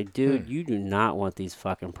 And I'm just like, dude, you do not want these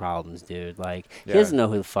fucking problems, dude. Like, Yeah. he doesn't know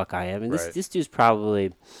who the fuck I am. And Right. this dude's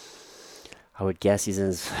probably, I would guess he's in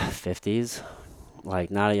his 50s.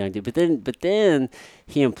 Like, not a young dude. But then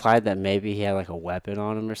he implied that maybe he had like a weapon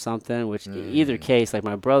on him or something, which either case, like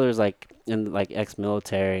my brother's like in like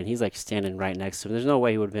ex-military and he's like standing right next to him. There's no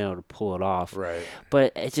way he would have been able to pull it off. Right.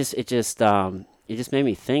 But it just made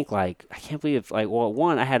me think, like, I can't believe, like, well,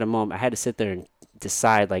 one, I had a moment, I had to sit there and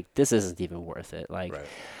decide, like, this isn't even worth it. Like, Right.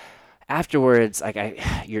 afterwards, like,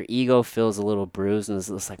 your ego feels a little bruised, and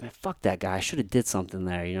it's like, man, fuck that guy. I should have did something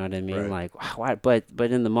there. You know what I mean? Right. Like, why? But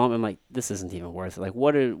in the moment, I'm like, this isn't even worth it. Like,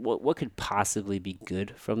 what could possibly be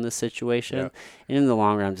good from this situation? Yeah. And in the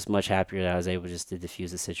long run, I'm just much happier that I was able just to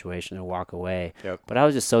diffuse the situation and walk away. Yep. But I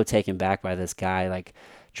was just so taken back by this guy, like,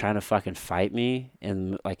 trying to fucking fight me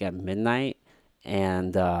and like at midnight.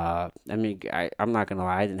 And I mean, I'm not gonna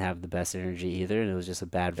lie, I didn't have the best energy either, and it was just a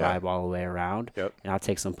bad Yeah. vibe all the way around. Yep. And I'll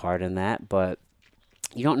take some part in that, but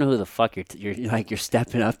you don't know who the fuck you're like you're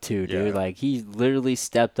stepping up to, dude. Yeah. Like he literally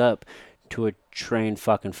stepped up to a trained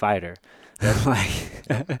fucking fighter. Like,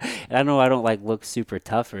 and I know I don't like look super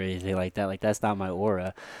tough or anything like that. Like that's not my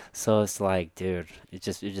aura. So it's like, dude, it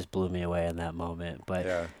just blew me away in that moment. But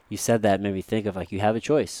Yeah. you said that made me think of like you have a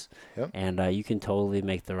choice, Yep. and you can totally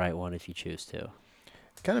make the right one if you choose to.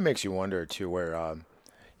 Kind of makes you wonder too where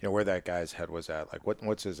where that guy's head was at. Like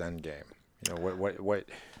what's his end game? What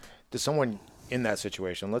does someone in that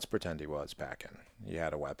situation, let's pretend he was packing. He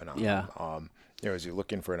had a weapon on Yeah. him. Is he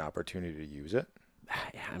looking for an opportunity to use it?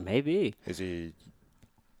 Yeah, maybe. Is he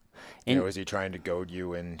And is he trying to goad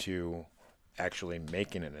you into actually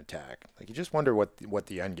making an attack? Like you just wonder what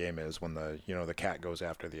the end game is when the cat goes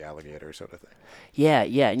after the alligator sort of thing. yeah,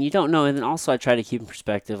 and you don't know. And then also, I try to keep in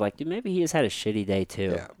perspective, like, dude, maybe he has had a shitty day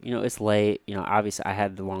too. Yeah. It's late. Obviously, I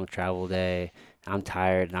had the long travel day. I'm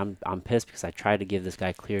tired, and I'm pissed because I tried to give this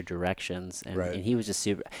guy clear directions, and, Right. and he was just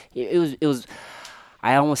super. It was.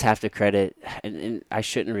 I almost have to credit, and I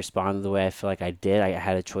shouldn't respond the way I feel like I did. I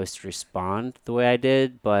had a choice to respond the way I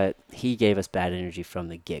did, but he gave us bad energy from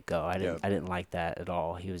the get-go. I didn't like that at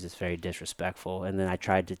all. He was just very disrespectful. And then I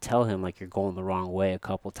tried to tell him, like, you're going the wrong way a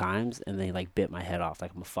couple times, and then he, like, bit my head off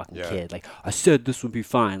like I'm a fucking Yeah. kid. Like, I said this would be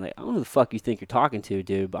fine. Like, I don't know who the fuck you think you're talking to,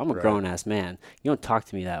 dude, but I'm a Right. grown-ass man. You don't talk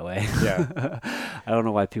to me that way. Yeah. I don't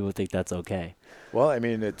know why people think that's okay. Well, I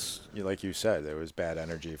mean, it's like you said, there was bad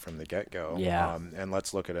energy from the get-go. Yeah. And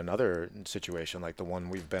let's look at another situation like the one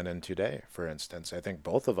we've been in today, for instance. I think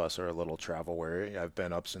both of us are a little travel weary. I've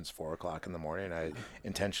been up since 4 o'clock in the morning. I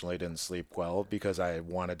intentionally didn't sleep well because I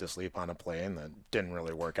wanted to sleep on a plane that didn't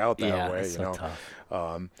really work out that Yeah, way. it's so tough.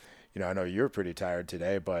 I know you're pretty tired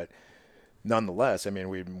today, but nonetheless, I mean,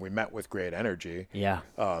 we met with great energy. Yeah.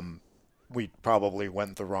 We probably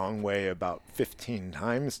went the wrong way about 15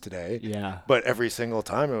 times today. Yeah. But every single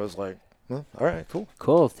time it was like, well, all right, cool.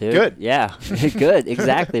 Cool, dude. Good. Yeah. Good.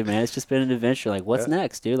 Exactly, man. It's just been an adventure. Like, what's Yeah.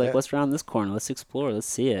 next, dude? Like, Yeah. what's around this corner? Let's explore. Let's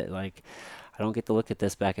see it. Like, I don't get to look at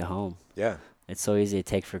this back at home. Yeah, It's so easy to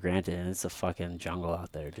take for granted, and it's a fucking jungle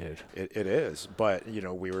out there, dude. it is. But,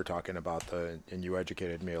 we were talking about and you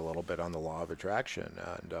educated me a little bit on the law of attraction.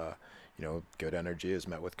 And, good energy is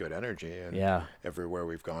met with good energy. And Yeah. everywhere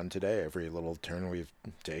we've gone today, every little turn we've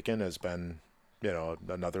taken has been,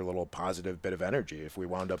 another little positive bit of energy. If we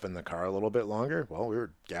wound up in the car a little bit longer, well, we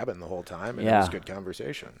were gabbing the whole time, and it was Yeah. good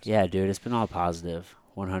conversations. Yeah, dude. It's been all positive,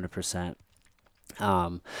 100%.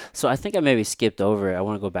 So I think I maybe skipped over it. I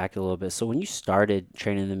want to go back a little bit. So when you started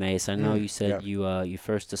training the mace, I know you said you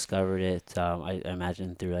first discovered it. I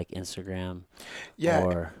imagine through like Instagram. Yeah,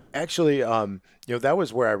 Or actually, that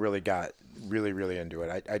was where I really got really into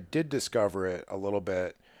it. I did discover it a little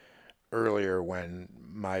bit earlier when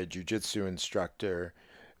my jiu-jitsu instructor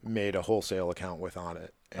made a wholesale account with On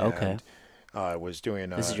It. And, Okay. was doing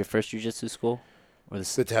this is your first jiu-jitsu school, or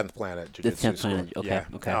this the 10th Planet the Jiu-Jitsu 10th planet? School. Okay.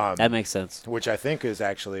 Yeah. Okay. That makes sense. Which I think is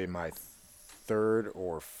actually my third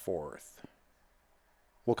or fourth.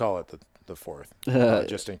 We'll call it the fourth,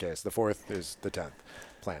 just in case. The fourth is the 10th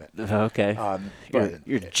Planet. Okay. But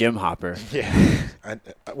You're Jim Hopper. yeah,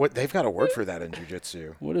 what they've got a word for that in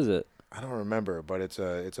jiu-jitsu. What is it? I don't remember, but it's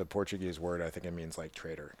a Portuguese word. I think it means like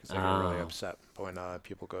traitor because they get really Oh. upset when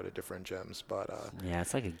people go to different gyms. But Yeah,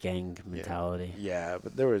 it's like a gang mentality. yeah,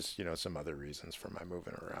 but there was some other reasons for my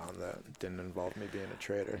moving around that didn't involve me being a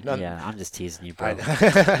traitor. Yeah, I'm just teasing you, bro.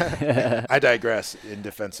 I digress in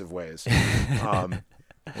defensive ways.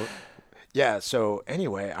 Yeah. So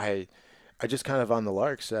anyway, I just kind of on the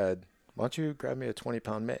lark said, "Why don't you grab me a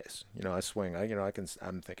 20-pound mace?" I swing.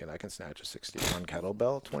 I'm thinking I can snatch a 60-pound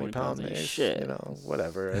kettlebell, 20-pound 20 pounds ain't mace. shit.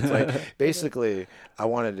 Whatever. It's like basically, I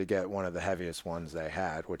wanted to get one of the heaviest ones they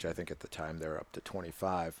had, which I think at the time they were up to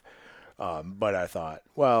 25. But I thought,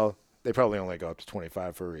 well, they probably only go up to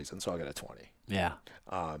 25 for a reason, so I'll get a 20. Yeah.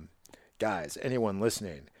 Guys, anyone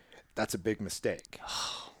listening, that's a big mistake.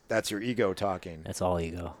 That's your ego talking. That's all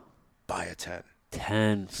ego. Buy a 10.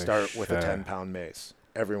 10. For Start with a sure. 10-pound mace.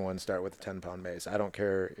 Everyone start with a 10-pound mace. I don't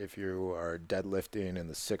care if you are deadlifting in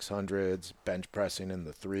the 600s, bench pressing in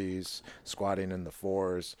the 3s, squatting in the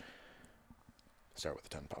 4s. Start with a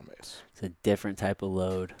 10-pound mace. It's a different type of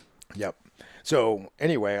load. Yep. So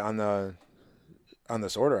anyway, on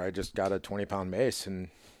this order, I just got a 20-pound mace and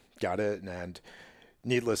got it, and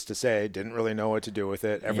needless to say, didn't really know what to do with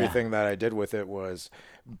it. Everything that I did with it was,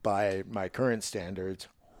 by my current standards,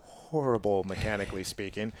 horrible mechanically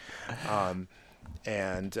speaking,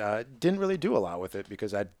 and didn't really do a lot with it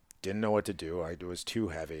because I didn't know what to do. It was too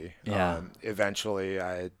heavy. Yeah. Eventually,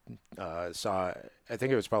 I saw. I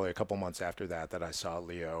think it was probably a couple months after that I saw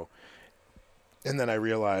Leo, and then I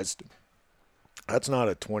realized that's not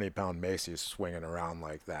a 20-pound mace he's swinging around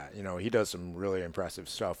like that. You know, he does some really impressive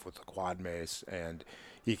stuff with the quad mace, and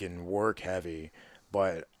he can work heavy.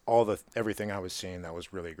 But everything I was seeing that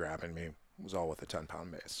was really grabbing me was all with a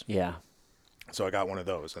 10-pound mace. Yeah. So I got one of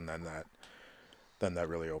those, and then that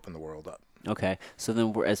really opened the world up. Okay. So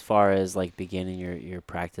then as far as like beginning your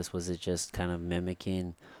practice, was it just kind of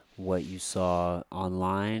mimicking what you saw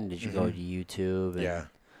online? Did you go to YouTube? And, Yeah.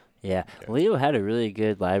 Yeah. Yeah. Leo had a really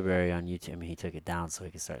good library on YouTube. I mean, he took it down so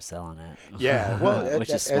he could start selling it. Yeah. Well,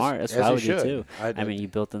 which is smart. That's what I would do too. I mean, you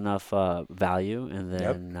built enough value, and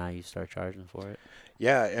then now you start charging for it.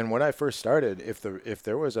 Yeah, and when I first started, if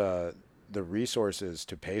there was the resources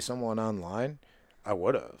to pay someone online, I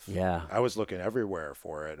would have. Yeah. I was looking everywhere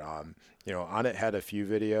for it. You know, Onnit had a few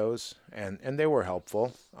videos, and they were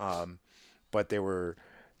helpful, but they were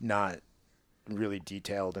not really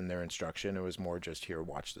detailed in their instruction. It was more just, here,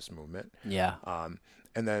 watch this movement. Yeah.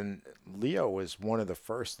 And then Leo was one of the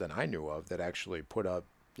first that I knew of that actually put up,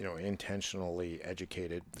 you know, intentionally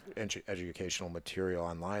educational material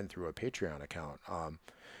online through a Patreon account.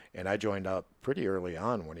 And I joined up pretty early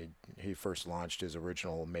on when he first launched his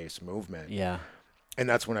original mace movement. Yeah. And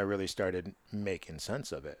that's when I really started making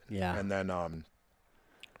sense of it. Yeah. And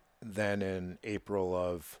then in April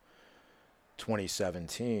of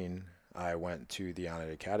 2017, I went to the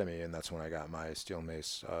Onnit Academy, and that's when I got my steel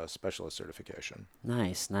mace specialist certification.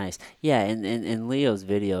 Nice. Yeah, and Leo's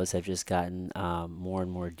videos have just gotten more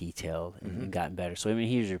and more detailed and gotten better. So, I mean,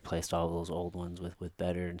 he's replaced all those old ones with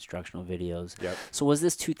better instructional videos. Yep. So, was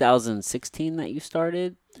this 2016 that you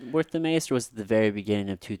started with the mace, or was it the very beginning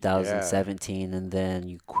of 2017, and then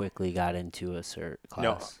you quickly got into a cert class?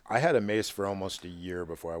 No, I had a mace for almost a year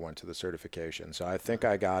before I went to the certification. So I think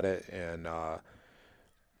I got it in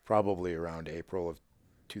probably around April of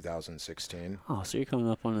 2016. Oh, so you're coming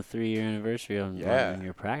up on the 3-year anniversary on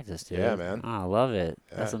your practice, dude. Yeah, man. Oh, I love it.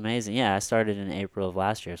 Yeah. That's amazing. Yeah, I started in April of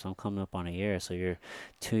last year, so I'm coming up on a year. So you're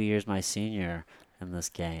 2 years my senior in this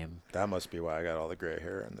game. That must be why I got all the gray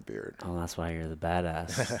hair and the beard. Oh, that's why you're the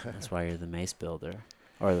badass. That's why you're the mace builder.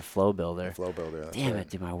 Or the flow builder. The flow builder. Damn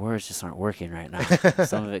it, dude, my words just aren't working right now.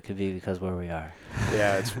 Some of it could be because where we are.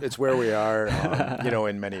 Yeah, it's where we are, you know,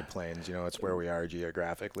 in many planes. You know, it's where we are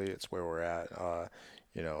geographically. It's where we're at,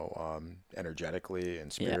 you know, energetically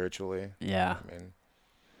and spiritually. Yeah. I mean,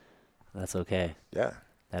 that's okay. Yeah.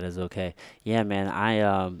 That is okay. Yeah, man, I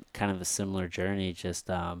kind of a similar journey.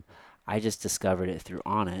 Just I just discovered it through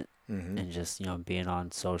Onnit. And just, you know, being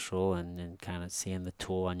on social and kind of seeing the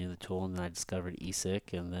tool. I knew the tool, and then I discovered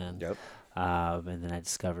ESIC, and then and then I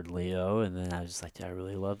discovered Leo, and then I was just like, I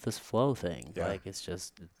really love this flow thing. Yeah. Like, it's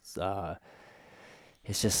just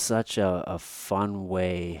such a fun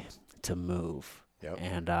way to move. Yep.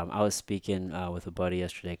 And I was speaking with a buddy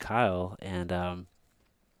yesterday, Kyle, and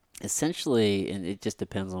essentially, and it just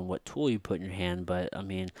depends on what tool you put in your hand, but I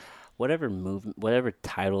mean, whatever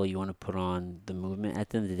title you want to put on the movement, at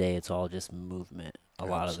the end of the day, it's all just movement a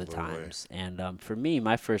lot of the times. And for me,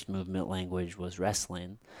 my first movement language was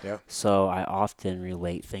wrestling. Yeah. So I often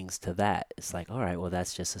relate things to that. It's like, all right, well,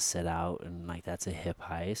 that's just a sit out, and like that's a hip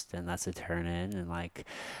heist, and that's a turn in, and like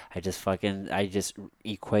I just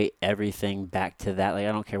equate everything back to that. Like,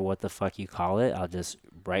 I don't care what the fuck you call it. I'll just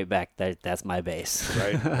right back that's my base.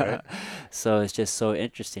 Right. So it's just so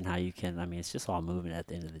interesting how you can, I mean, it's just all movement at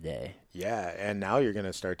the end of the day. Yeah, and now you're going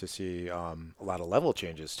to start to see a lot of level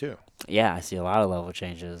changes too. Yeah, I see a lot of level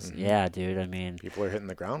changes. Yeah, dude, I mean, People are hitting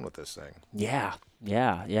the ground with this thing. Yeah.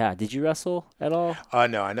 Did you wrestle at all?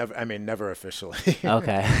 No, never officially.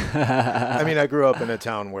 Okay. I mean, I grew up in a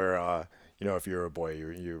town where, you know, if you were a boy,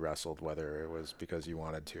 you wrestled, whether it was because you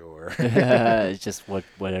wanted to or. It's just what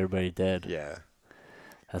everybody did. Yeah.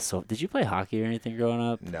 Did you play hockey or anything growing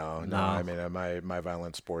up? No. I mean, my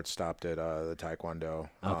violent sports stopped at the Taekwondo.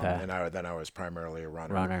 Okay. And then I was primarily a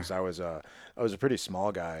runner. Because I was a pretty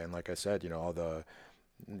small guy, and like I said, you know, all the,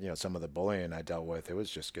 you know, some of the bullying I dealt with, it was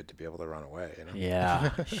just good to be able to run away. You know?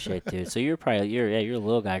 Yeah. Shit, dude. So you're a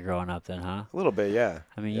little guy growing up then, huh? A little bit, yeah.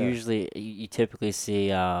 I mean, yeah. usually you typically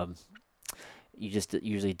see. You just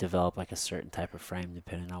usually develop like a certain type of frame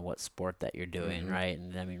depending on what sport that you're doing, right?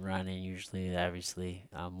 And I mean, running usually obviously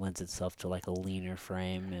lends itself to like a leaner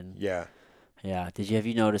frame, and Yeah. Have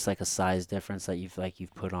you noticed like a size difference that you've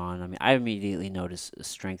put on? I mean, I immediately noticed a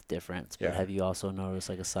strength difference, but have you also noticed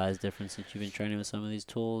like a size difference since you've been training with some of these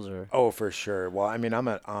tools, or? Oh, for sure. Well, I mean,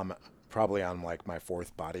 I'm probably on like my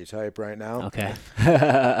fourth body type right now. Okay.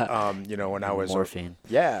 When I was Morphine.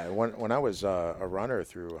 when I was a runner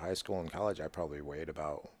through high school and college, I probably weighed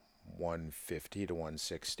about 150 to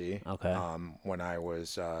 160. Okay. When I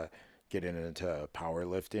was getting into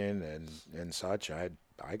powerlifting and such, I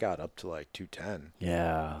got up to like 210.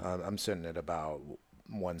 Yeah. I'm sitting at about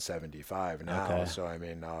 175 now. Okay. So I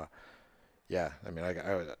mean,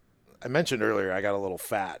 I mentioned earlier I got a little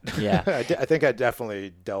fat. Yeah. I think I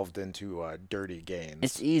definitely delved into dirty gains.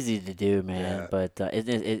 It's easy to do, man, Yeah. but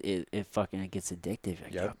it fucking gets addictive.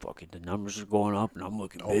 Like, Yep. yeah, fucking the numbers are going up and I'm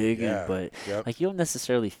looking Oh, big, yeah. but Yep. like you don't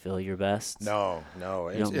necessarily feel your best. No. You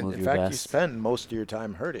don't move In your fact, you best. spend most of your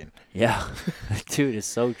time hurting. Yeah, dude, it's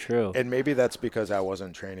so true. And maybe that's because I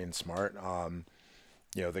wasn't training smart.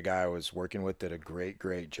 The guy I was working with did a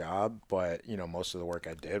great job, but most of the work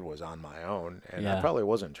I did was on my own, and I Yeah. probably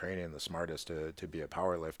wasn't training the smartest to be a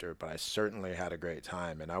power lifter, but I certainly had a great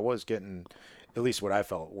time, and I was getting, at least what I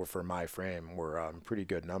felt were for my frame, were pretty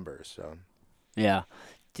good numbers. So. Yeah.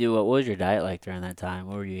 Dude, what was your diet like during that time?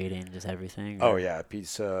 What were you eating? Just everything? Oh or- yeah,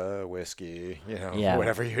 pizza, whiskey, Yeah.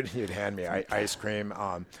 whatever you'd hand me. Ice cream.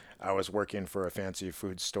 I was working for a fancy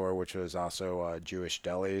food store, which was also a Jewish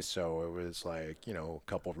deli, so it was like a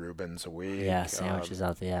couple Reubens a week. Yeah, sandwiches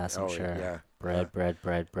out the ass, I'm oh, sure. yeah. Bread.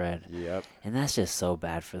 Yep. And that's just so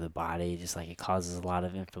bad for the body. Just like it causes a lot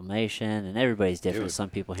of inflammation, and everybody's different. Dude.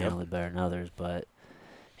 Some people Yep. handle it better than others, but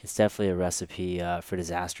it's definitely a recipe for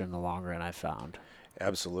disaster in the long run, I found.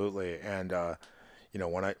 Absolutely. And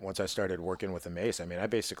once I started working with the mace, I mean, I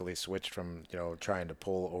basically switched from trying to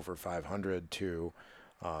pull over 500 to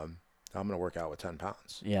I'm going to work out with 10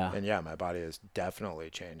 pounds. Yeah. And yeah, my body has definitely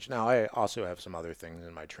changed. Now, I also have some other things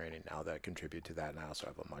in my training now that contribute to that now. So I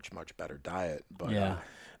have a much better diet. But, Yeah.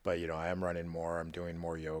 I am running more. I'm doing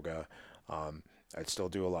more yoga. I still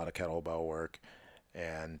do a lot of kettlebell work.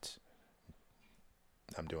 And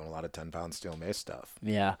I'm doing a lot of 10-pound steel mace stuff.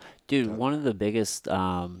 Yeah. Dude, So- one of the biggest,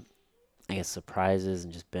 I guess, surprises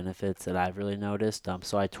and just benefits that I've really noticed.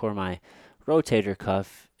 So I tore my rotator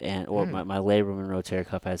cuff or my labrum and rotator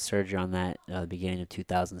cuff. I had surgery on that the beginning of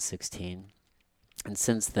 2016. And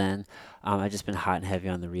since then, I've just been hot and heavy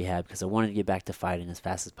on the rehab because I wanted to get back to fighting as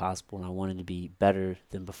fast as possible, and I wanted to be better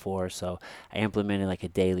than before. So I implemented like a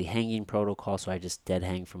daily hanging protocol. So I just dead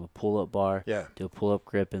hang from a pull-up bar, Yeah. do a pull-up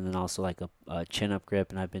grip, and then also like a chin-up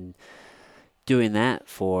grip. And I've been doing that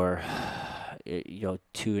for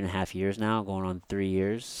 2.5 years now, going on 3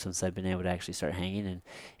 years since I've been able to actually start hanging, and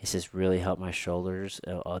it's just really helped my shoulders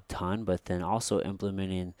a ton. But then also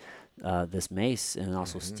implementing this mace and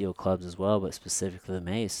also steel clubs as well, but specifically the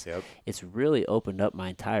mace, Yep. it's really opened up my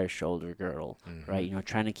entire shoulder girdle, Mm-hmm. right?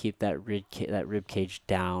 Trying to keep that rib cage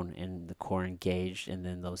down and the core engaged, and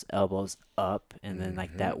then those elbows up, and then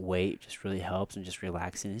like that weight just really helps, and just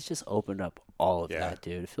relaxing. It's just opened up all of Yeah. that,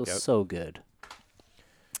 dude. It feels Yep. so good.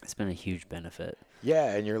 It's been a huge benefit.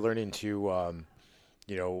 Yeah, and you're learning to,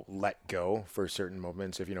 let go for certain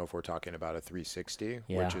moments. If we're talking about a 360,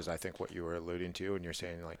 Yeah. which is I think what you were alluding to, and you're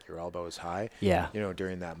saying like your elbow is high. Yeah.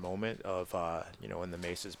 During that moment of, when the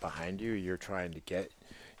mace is behind you, you're trying to get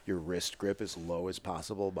your wrist grip as low as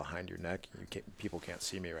possible behind your neck. People can't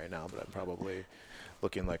see me right now, but I'm probably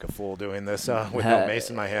looking like a fool doing this with no mace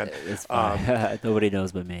in my hand. It's fine. Nobody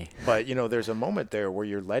knows but me. But there's a moment there where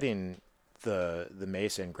you're letting the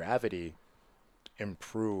mace and gravity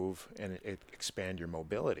improve and expand your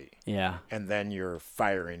mobility, Yeah. and then you're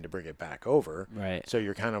firing to bring it back over. Right. So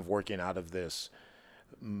you're kind of working out of this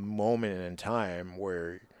moment in time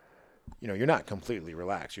where you're not completely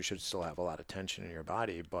relaxed. You should still have a lot of tension in your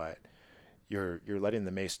body, but you're letting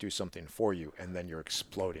the mace do something for you, and then you're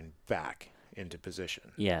exploding back into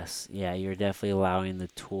position. Yes. Yeah. You're definitely allowing the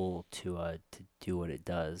tool to do what it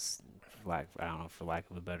does. For lack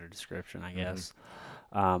of a better description, I guess.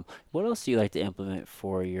 What else do you like to implement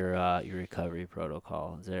for your recovery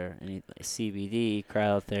protocol? Is there any CBD,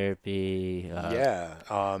 cryotherapy,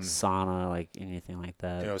 sauna, like anything like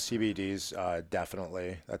that? CBD's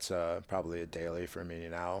definitely, that's probably a daily for me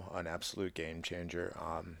now, an absolute game changer.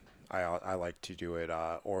 I like to do it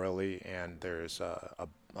orally, and there's a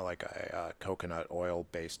coconut oil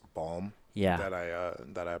based balm Yeah. that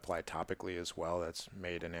I apply topically as well. That's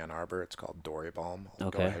made in Ann Arbor. It's called Dory Balm. I'll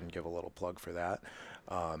Okay. go ahead and give a little plug for that.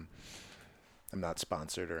 I'm not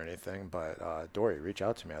sponsored or anything, but Dory, reach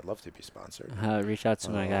out to me. I'd love to be sponsored. Reach out to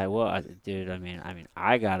my guy. Well, dude, I mean,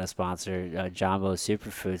 I got a sponsor, Jumbo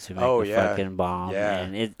Superfoods, who make Oh, the yeah. fucking bomb, Yeah.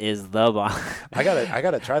 and it is the bomb. I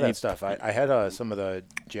gotta try that stuff. I had some of the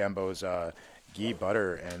Jambo's ghee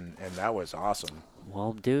butter, and that was awesome.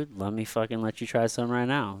 Well, dude, let me fucking let you try some right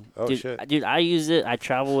now. Oh Dude, shit. dude, I use it. I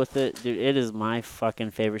travel with it. Dude, it is my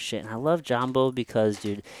fucking favorite shit. And I love Jumbo because,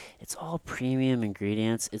 dude, it's all premium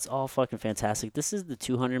ingredients. It's all fucking fantastic. This is the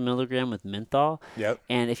 200 milligram with menthol. Yep.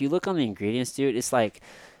 And if you look on the ingredients, dude, it's like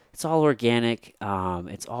it's all organic.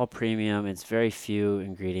 It's all premium. It's very few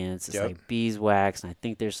ingredients. It's Yep. like beeswax, and I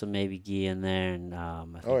think there's some maybe ghee in there, and I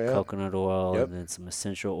Oh think yeah. coconut oil, Yep. and then some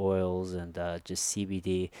essential oils, and just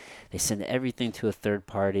CBD. They send everything to a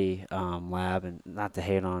third-party lab, and not to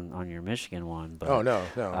hate on your Michigan one, but Oh no,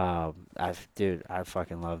 no. dude, I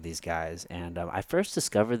fucking love these guys, and I first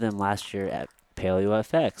discovered them last year at Paleo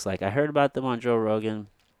FX. Like I heard about them on Joe Rogan,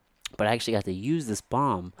 but I actually got to use this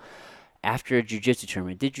bomb after a jujitsu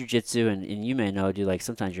tournament. Did jujitsu, and you may know, dude, like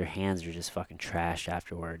sometimes your hands are just fucking trash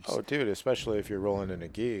afterwards. Oh dude, especially if you're rolling in a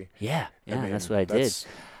ghee. Yeah, I mean, that's what I did.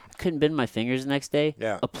 I couldn't bend my fingers the next day.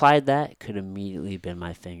 Yeah. Applied that, could immediately bend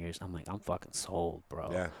my fingers. I'm like, I'm fucking sold,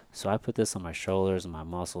 bro. Yeah. So I put this on my shoulders and my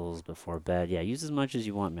muscles before bed. Yeah, use as much as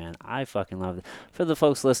you want, man. I fucking love it. For the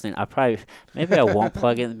folks listening, maybe I won't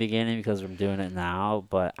plug it in the beginning because I'm doing it now,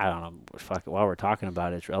 but I don't know. Fuck it. While we're talking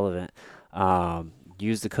about it, it's relevant.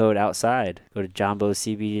 Use the code outside. Go to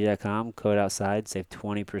jombocbd.com, code outside, save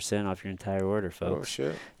 20% off your entire order, folks. Oh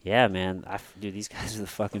shit. Yeah, man. Dude, these guys are the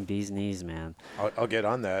fucking bee's knees, man. I'll get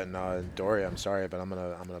on that, and Dory, I'm sorry, but I'm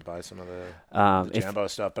gonna buy some of the Jambo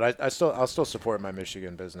stuff. But I'll still support my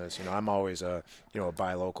Michigan business. You know, I'm always a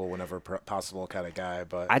buy local whenever possible kind of guy.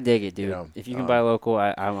 But I dig it, dude. You know, if you can buy local,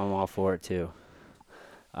 I'm all for it too.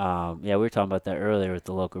 Yeah, we were talking about that earlier with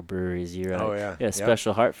the local breweries. You Oh yeah. a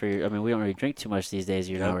special heart for your. I mean, we don't really drink too much these days.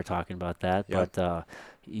 You know, Yep. we're talking about that, Yep. but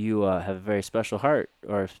you have a very special heart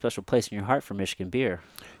or a special place in your heart for Michigan beer.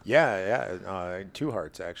 Yeah. Two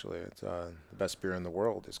Hearts actually. It's the best beer in the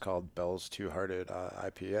world. It's called Bell's Two Hearted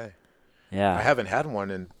IPA. Yeah, I haven't had one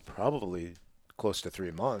in probably close to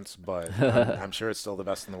 3 months, but I'm sure it's still the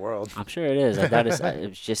best in the world. I'm sure it is. I thought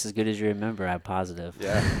it's just as good as you remember. I'm positive.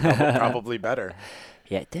 Yeah, probably better.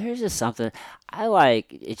 Yeah, there's just something I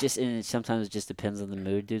like. And sometimes it just depends on the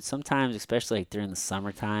mood, dude. Sometimes, especially like during the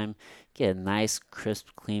summertime, get a nice, crisp,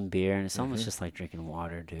 clean beer, and it's almost just like drinking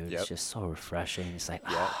water, dude. Yep. It's just so refreshing. It's like,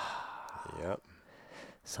 Yep.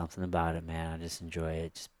 something about it, man. I just enjoy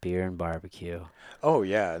it. Just beer and barbecue. Oh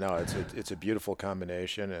yeah, no, it's a beautiful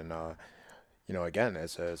combination, and again,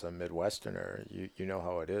 as a Midwesterner, you know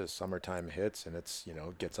how it is. Summertime hits, and it's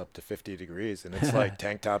gets up to 50 degrees, and it's like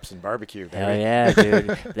tank tops and barbecue. Baby. Hell yeah, dude.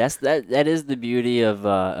 That is the beauty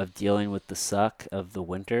of dealing with the suck of the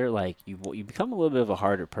winter. Like you become a little bit of a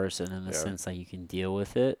harder person in the sense that you can deal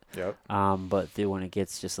with it. Yep. But then when it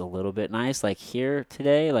gets just a little bit nice, like here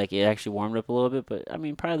today, like it actually warmed up a little bit. But I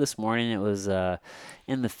mean, probably this morning it was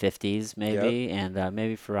in the 50s maybe, and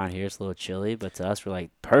maybe for around here it's a little chilly. But to us, we're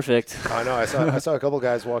like perfect. I know. I saw a couple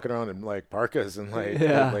guys walking around in like parkas and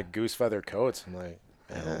like goose feather coats. I'm like,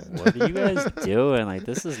 What are you guys doing? Like,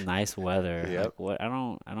 this is nice weather. Yep. Like, what? I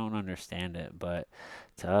don't understand it. But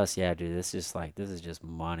to us, yeah, dude, this is just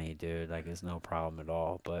money, dude. Like, it's no problem at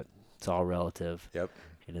all. But it's all relative. Yep.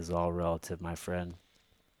 It is all relative, my friend.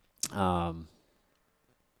 Is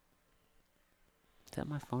that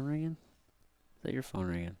my phone ringing? Is that your phone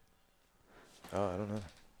ringing? Oh, I don't know.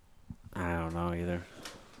 I don't know either.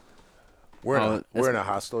 We're in a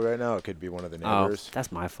hostel right now. It could be one of the neighbors. Oh,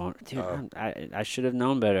 that's my phone, dude. I should have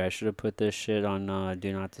known better. I should have put this shit on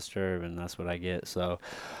Do Not Disturb, and that's what I get. So.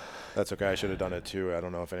 That's okay. I should have done it too. I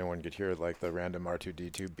don't know if anyone could hear like the random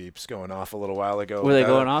R2D2 beeps going off a little while ago. Were they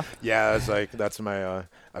going off? Yeah, it's like that's my.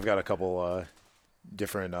 I've got a couple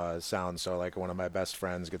different sounds. So like one of my best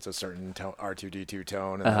friends gets a certain R2D2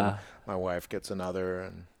 tone, and then my wife gets another.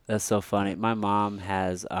 And that's so funny. My mom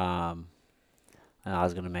has. I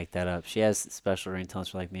was gonna make that up. She has special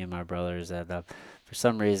ringtones for like me and my brothers. And for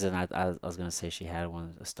some reason, I was gonna say she had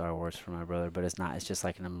one of Star Wars for my brother, but it's not. It's just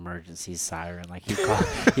like an emergency siren. Like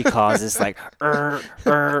he calls this like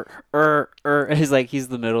He's like he's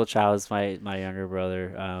the middle child. It's my younger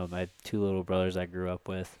brother. I have two little brothers I grew up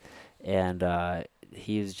with, and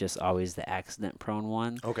he was just always the accident-prone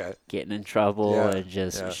one. Okay. Getting in trouble and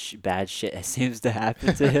just bad shit seems to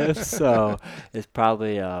happen to him. So it's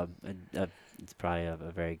probably a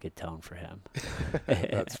very good tone for him.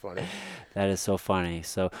 That's funny. That is so funny.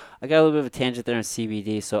 So I got a little bit of a tangent there on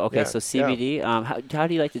CBD. So so CBD. How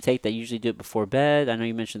do you like to take that? You usually do it before bed. I know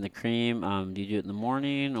you mentioned the cream. Do you do it in the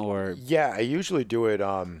morning or? Yeah, I usually do it.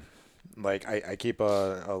 Like I keep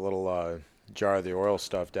a little jar of the oil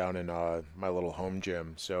stuff down in my little home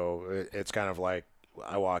gym. So it's kind of like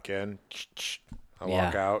I walk in, I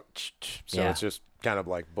walk out. So it's just kind of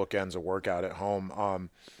like bookends a workout at home.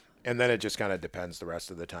 And then it just kind of depends the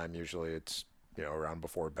rest of the time. Usually it's, around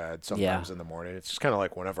before bed, Yeah. sometimes in the morning. It's just kind of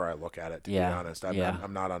like whenever I look at it, to be Yeah. honest. Yeah.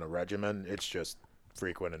 I'm not on a regimen. It's just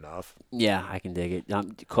frequent enough. Yeah, I can dig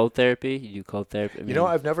it. Cold therapy? You do cold therapy? I mean,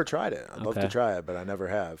 I've never tried it. I'd love to okay. try it, but I never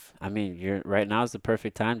have. I mean, you're right now is the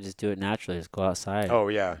perfect time to just do it naturally. Just go outside. Oh,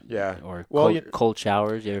 yeah, yeah. Or Well, cold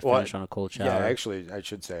showers. You ever well, finish on a cold yeah, shower? actually, I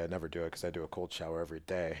should say I never do it because I do a cold shower every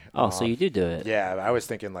day. Oh, so you do it. Yeah, I was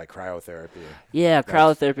thinking like cryotherapy. Yeah, That's-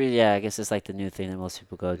 cryotherapy. Yeah, I guess it's like the new thing that most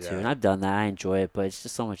people go to, Yeah. and I've done that. I enjoy it, but it's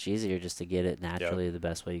just so much easier just to get it naturally the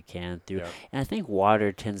best way you can through. Yep. And I think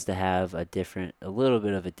water tends to have a little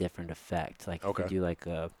bit of a different effect. Like Okay. if you do like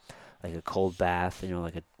a cold bath,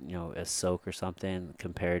 like a soak or something,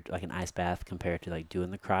 compared like an ice bath compared to like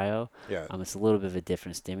doing the cryo. Yeah, It's a little bit of a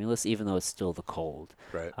different stimulus, even though it's still the cold.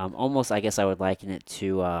 right. Almost, I guess I would liken it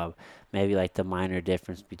to maybe like the minor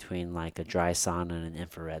difference between like a dry sauna and an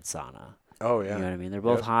infrared sauna. Oh, You yeah. know what I mean? They're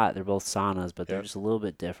both Yep. hot. They're both saunas, but they're Yep. just a little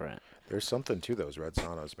bit different. There's something to those red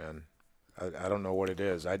saunas, man. I don't know what it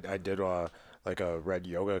is. I did like a red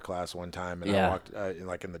yoga class one time, and I Yeah.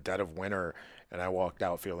 walked in the dead of winter, and I walked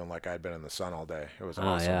out feeling like I'd been in the sun all day. It was Oh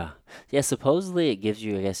awesome. yeah, yeah. Supposedly it gives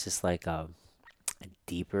you, I guess, just like a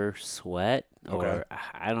deeper sweat, Okay. or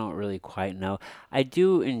I don't really quite know. I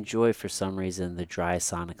do enjoy for some reason the dry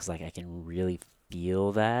sauna because like I can really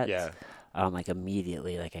feel that. Yeah. Like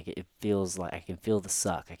immediately, like it feels like I can feel the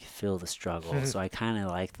suck, I can feel the struggle. So I kind of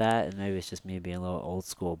like that, and maybe it's just me being a little old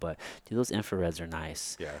school. But dude, those infrareds are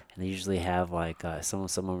nice, Yeah. and they usually have like some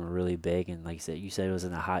of them are really big, and like you said it was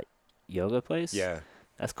in a hot yoga place. Yeah.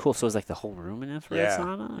 That's cool. So it's like the whole room in infrared Yeah,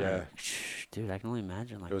 sauna? yeah. Like, dude, I can only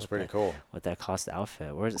imagine like It was what pretty that, cool. what that cost the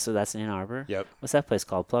outfit. Where is it? So that's in Ann Arbor? Yep. What's that place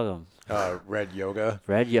called? Plug 'em. Red yoga.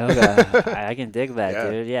 Red Yoga. I can dig that,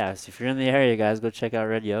 Yeah. dude. Yeah. So if you're in the area, guys, go check out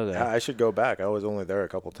Red Yoga. I should go back. I was only there a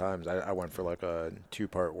couple times. I went for like a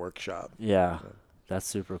 2-part workshop. Yeah. That's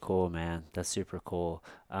super cool, man. That's super cool.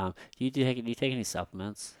 Do you take any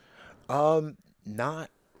supplements?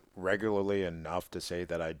 Not regularly enough to say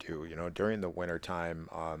that I do. During the winter time,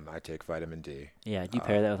 I take vitamin D. Yeah. Do you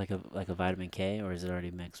pair that with like a vitamin K, or is it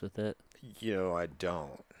already mixed with it? I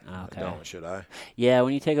don't. Okay. I don't. Should I? Yeah,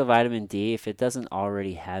 when you take a vitamin D, if it doesn't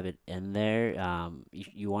already have it in there,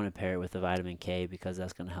 you want to pair it with a vitamin K because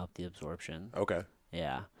that's going to help the absorption. Okay.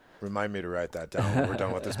 Yeah. Remind me to write that down when we're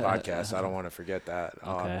done with this podcast. I don't want to forget that.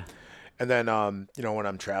 Okay. And then, when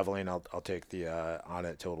I'm traveling, I'll take the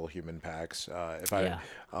Onnit Total Human Packs. Yeah.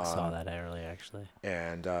 I saw that earlier, actually.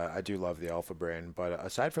 And I do love the Alpha Brain. But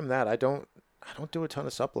aside from that, I don't do a ton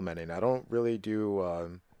of supplementing. I don't really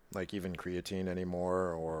do like even creatine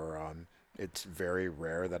anymore, or it's very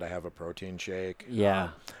rare that I have a protein shake. Yeah.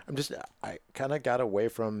 I kind of got away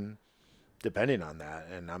from depending on that,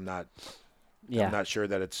 and I'm not sure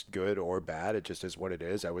that it's good or bad. It just is what it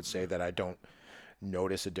is. I would say that I don't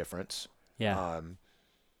notice a difference. Yeah.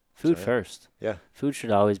 Food so, first. Yeah. Food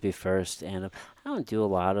should always be first. And I don't do a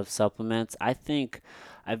lot of supplements. I think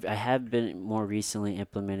I have been more recently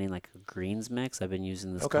implementing like a greens mix. I've been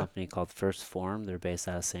using this company called First Form. They're based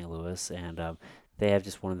out of St. Louis, and they have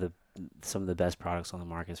just some of the best products on the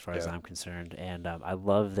market as far as I'm concerned. And I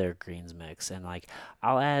love their greens mix. And like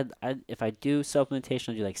if I do supplementation,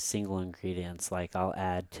 I'll do like single ingredients. Like I'll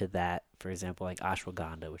add to that, for example, like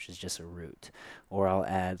ashwagandha, which is just a root. Or I'll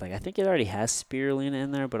add, like I think it already has spirulina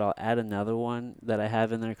in there, but I'll add another one that I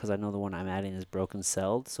have in there because I know the one I'm adding is broken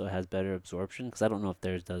celled, so it has better absorption, because I don't know if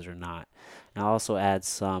theirs does or not. And I'll also add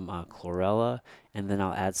some chlorella, and then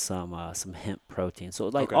I'll add some hemp protein. So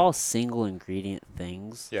like all single ingredient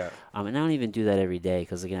things. Yeah. And I don't even do that every day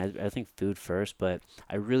because, again, I think food first, but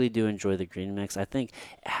I really do enjoy the green mix.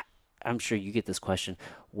 I'm sure you get this question,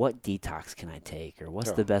 what detox can I take? Or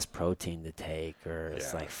what's the best protein to take? Or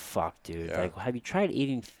it's like, fuck, dude. Yeah. Like, have you tried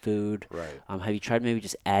eating food? Right. Have you tried maybe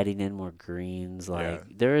just adding in more greens?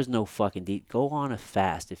 Like, there is no fucking go on a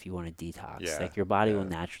fast if you want to detox. Yeah. Like, your body will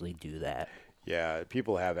naturally do that. Yeah,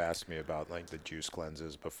 people have asked me about like the juice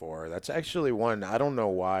cleanses before. That's actually one, I don't know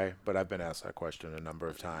why, but I've been asked that question a number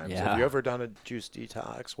of times. Yeah. Have you ever done a juice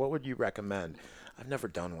detox? What would you recommend? I've never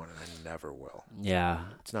done one, and I never will. Yeah.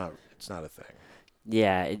 It's not a thing.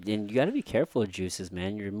 Yeah, and you got to be careful with juices,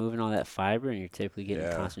 man. You're removing all that fiber, and you're typically getting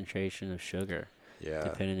a concentration of sugar. Yeah.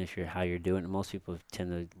 Depending how you're doing it. Most people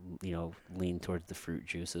tend to, lean towards the fruit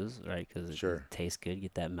juices, right? Because it tastes good,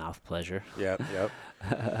 get that mouth pleasure. Yep.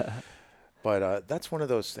 But that's one of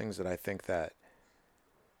those things that I think that,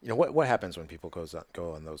 what happens when people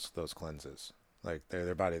go on those cleanses? Like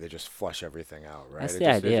their body, they just flush everything out, right? That's It the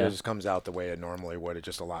just idea. it just comes out the way it normally would. It's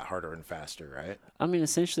just a lot harder and faster, right? I mean,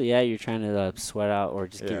 essentially, yeah, you're trying to sweat out or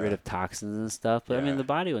just get rid Yeah, of toxins and stuff. But I mean, yeah, the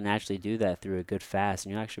body will naturally do that through a good fast,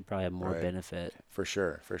 and you actually probably have more right. benefit. For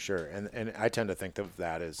sure, for sure. And I tend to think of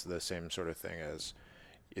that as the same sort of thing as,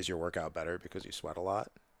 is your workout better because you sweat a lot?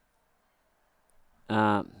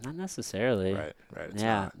 Not necessarily. Right, right. It's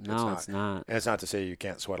Yeah, not. It's no, not. it's not. And it's not to say you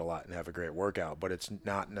can't sweat a lot and have a great workout, but it's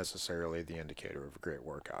not necessarily the indicator of a great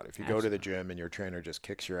workout. If you go to the gym and your trainer just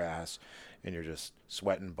kicks your ass and you're just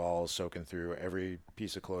sweating balls, soaking through every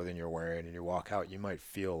piece of clothing you're wearing, and you walk out, you might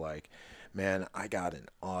feel like, man, I got an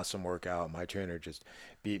awesome workout. My trainer just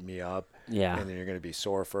beat me up. Yeah. And then you're going to be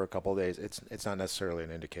sore for a couple of days. It's not necessarily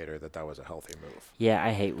an indicator that that was a healthy move. Yeah,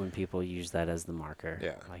 I hate when people use that as the marker.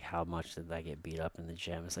 Yeah. Like, how much did I get beat up in the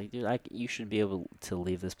gym? It's like, dude, you should be able to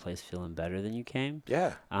leave this place feeling better than you came.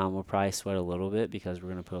 Yeah. We'll probably sweat a little bit because we're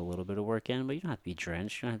going to put a little bit of work in, but you don't have to be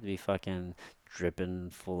drenched. You don't have to be fucking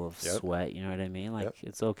dripping full of Yep. sweat. You know what I mean? Like, Yep.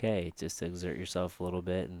 it's okay just to exert yourself a little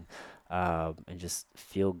bit and just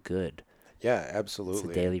feel good. Yeah, It's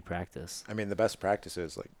absolutely. a daily practice. I mean, the best practice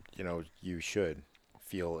is, like, you should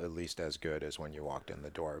feel at least as good as when you walked in the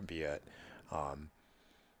door, um,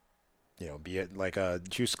 be it like a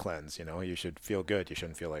juice cleanse, you should feel good. You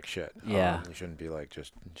shouldn't feel like shit. Yeah. You shouldn't be like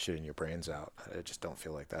just shitting your brains out. I just don't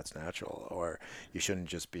feel like that's natural. Or you shouldn't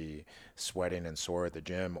just be sweating and sore at the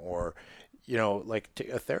gym, or, like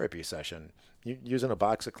a therapy session. Using a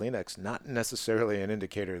box of Kleenex, not necessarily an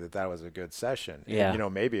indicator that that was a good session. Yeah.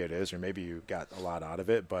 And, maybe it is, or maybe you got a lot out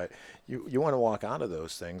of it, but you want to walk out of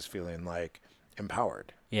those things feeling like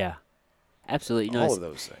empowered. Yeah. Absolutely. All of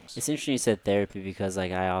those things. It's interesting you said therapy because,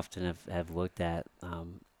 like, I often have looked at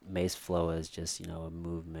Mace Flow as just, a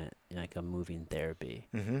movement, like a moving therapy.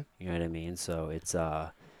 Mm-hmm. You know what I mean? So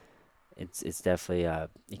it's definitely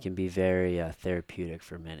it can be very therapeutic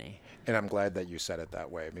for many. And I'm glad that you said it that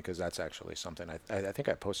way, because that's actually something I think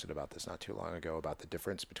I posted about this not too long ago, about the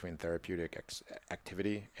difference between therapeutic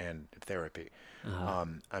activity and therapy. Uh-huh.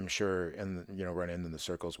 I'm sure running in the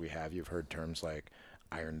circles we have, you've heard terms like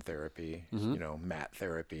iron therapy, Mhm. mat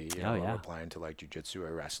therapy, Oh, yeah. applying to like jujitsu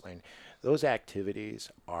or wrestling. Those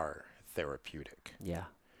activities are therapeutic. Yeah.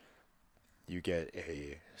 You get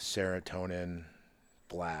a serotonin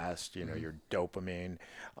blast, your dopamine,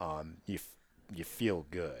 you feel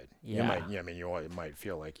good. Yeah. You might, it might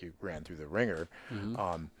feel like you ran through the ringer,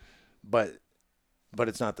 Mhm. but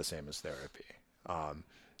it's not the same as therapy.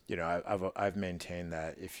 I've maintained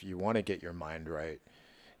that if you want to get your mind right,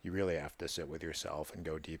 you really have to sit with yourself and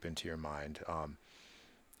go deep into your mind.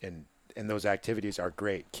 And those activities are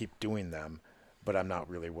great. Keep doing them. But I'm not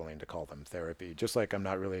really willing to call them therapy. Just like I'm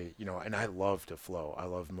not really, and I love to flow. I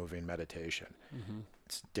love moving meditation. Mhm.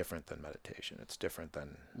 It's different than meditation. It's different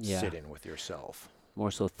than Yeah. sitting with yourself. More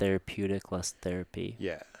so therapeutic, less therapy.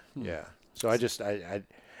 Yeah, Hmm. yeah. So I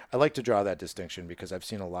like to draw that distinction, because I've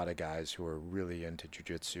seen a lot of guys who are really into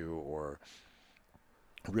jujitsu or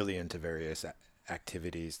really into various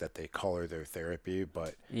activities that they color their therapy,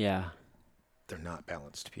 but Yeah. they're not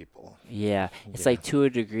balanced people. Yeah. It's Yeah. like, to a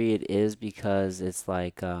degree it is, because it's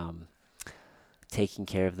like taking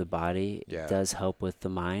care of the body Yeah. does help with the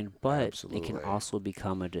mind, but it can Absolutely. also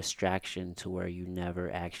become a distraction to where you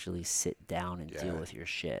never actually sit down and deal Yeah. with your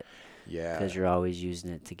shit Yeah. because you're always using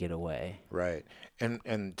it to get away. Right.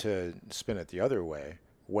 And to spin it the other way,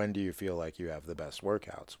 when do you feel like you have the best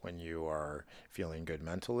workouts? When you are feeling good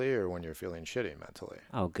mentally, or when you're feeling shitty mentally?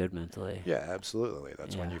 Oh, good mentally. Yeah, absolutely.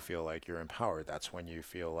 That's when Yeah. you feel like you're empowered. That's when you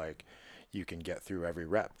feel like you can get through every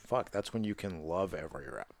rep. Fuck, that's when you can love every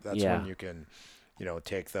rep. That's Yeah. when you can,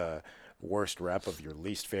 take the worst rep of your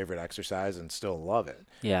least favorite exercise and still love it.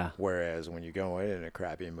 Yeah. Whereas when you go in a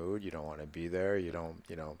crappy mood, you don't want to be there. You don't,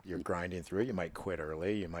 you're grinding through it. You might quit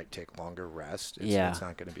early. You might take longer rest. It's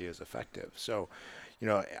not going to be as effective. So,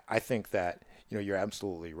 I think that, you're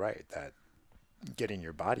absolutely right that getting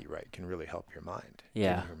your body right can really help your mind.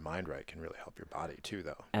 Yeah. Getting your mind right can really help your body too,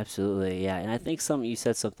 though. Absolutely, yeah. And I think you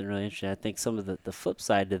said something really interesting. I think some of the flip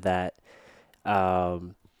side to that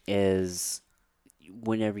is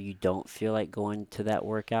whenever you don't feel like going to that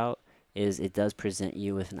workout, is it does present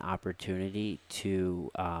you with an opportunity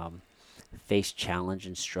to face challenge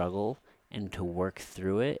and struggle and to work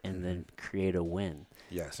through it and then create a win.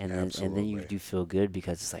 Yes, And absolutely. then you do feel good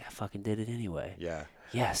because it's like, I fucking did it anyway. Yeah.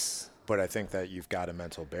 Yes. But I think that you've got a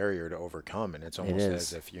mental barrier to overcome, and it's almost as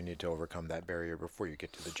is. if you need to overcome that barrier before you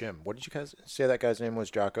get to the gym. What did you guys say that guy's name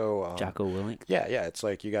was? Jocko? Jocko Willink? Yeah. It's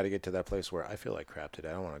like you got to get to that place where I feel like crap today.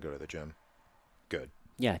 I don't want to go to the gym. Good.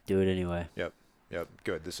 Yeah, do it anyway. Yep. Yep.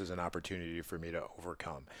 Good. This is an opportunity for me to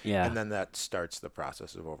overcome. Yeah. And then that starts the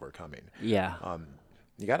process of overcoming. Yeah.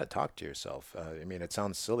 You got to talk to yourself. I mean, it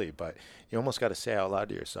sounds silly, but you almost got to say out loud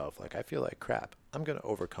to yourself, like, I feel like crap. I'm going to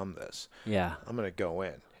overcome this. Yeah. I'm going to go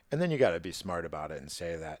in. And then you got to be smart about it and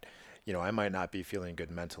say that, you know, I might not be feeling good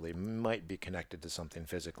mentally, might be connected to something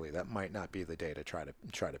physically. That might not be the day to try to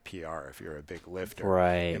PR if you're a big lifter.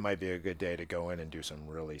 Right. It might be a good day to go in and do some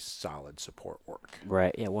really solid support work.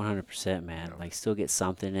 Right. Yeah, 100%, man. You know? Like, still get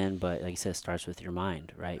something in, but like you said, it starts with your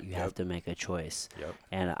mind, right? You have Yep. to make a choice. Yep.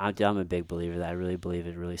 And I'm a big believer that I really believe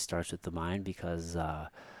it really starts with the mind because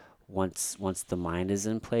once the mind is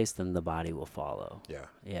in place, then the body will follow. Yeah.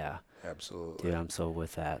 Yeah. Absolutely. Dude, I'm so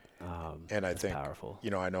with that. And I that's think, powerful. you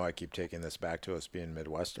know, I know I keep taking this back to us being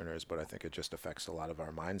Midwesterners, but I think it just affects a lot of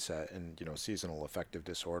our mindset. And, you know, seasonal affective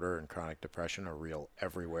disorder and chronic depression are real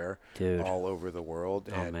everywhere, Dude. all over the world.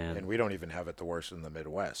 Oh, And, man. and we don't even have it the worst in the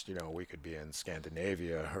Midwest. You know, we could be in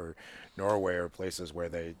Scandinavia or Norway or places where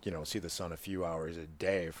they, you know, see the sun a few hours a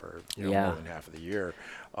day for, you know, Yeah. more than half of the year.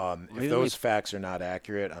 If Even those if- facts are not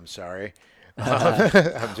accurate, I'm sorry.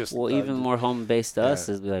 I'm just Well, even more home based to us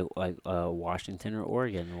yeah. is like Washington or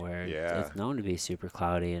Oregon, where Yeah. it's known to be super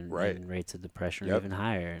cloudy and, Right. and rates of depression are Yep. even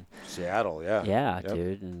higher. And Seattle. Yeah. yeah, Yep.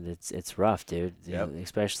 dude, and it's rough, dude. You Yep. know,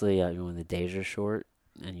 especially when the days are short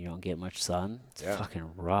and you don't get much sun. It's Yeah.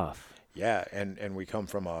 fucking rough. Yeah, and we come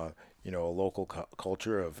from a local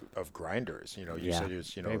culture of grinders. You know, you Yeah, said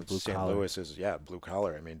it's very blue St. collar. Louis is blue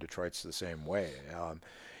collar. I mean, Detroit's the same way.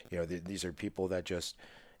 These are people that just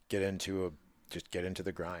get into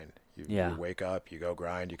the grind. Yeah. You wake up, you go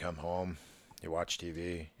grind, you come home, you watch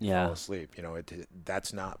TV, you Yeah. fall asleep. You know,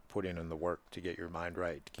 that's not putting in the work to get your mind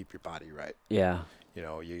right, to keep your body right. Yeah, You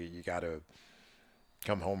know, you got to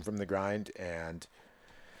come home from the grind and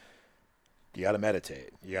you got to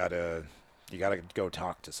meditate. You got to go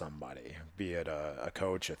talk to somebody, be it a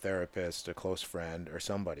coach, a therapist, a close friend, or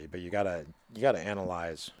somebody. But you got to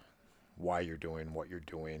analyze why you're doing what you're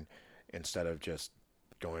doing instead of just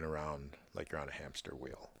going around like you're on a hamster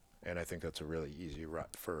wheel. And I think that's a really easy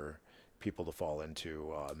rut for people to fall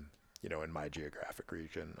into. In my geographic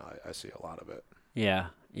region, I see a lot of it. yeah.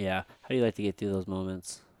 How do you like to get through those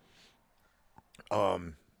moments?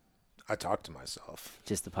 I talk to myself.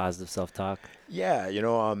 Just the positive self talk. Yeah,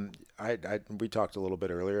 we talked a little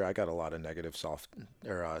bit earlier. I got a lot of negative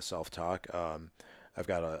self-talk. I've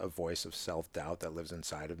got a voice of self-doubt that lives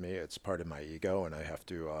inside of me. It's part of my ego, and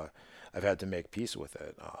I've had to make peace with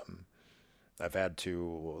it. I've had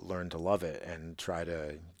to learn to love it and try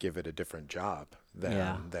to give it a different job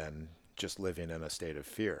than just living in a state of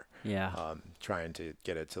fear. Yeah. Trying to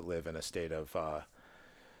get it to live in a state of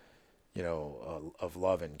of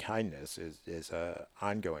love and kindness is a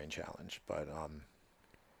ongoing challenge. But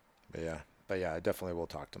yeah, I definitely will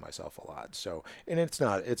talk to myself a lot. So, and it's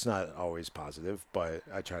not always positive, but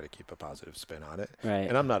I try to keep a positive spin on it. Right.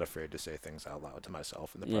 And I'm not afraid to say things out loud to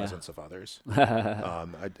myself in the Yeah. presence of others.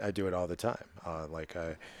 I do it all the time.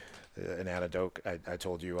 An anecdote I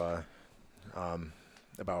told you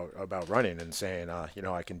about running and saying,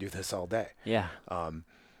 I can do this all day. Yeah.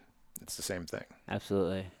 It's the same thing.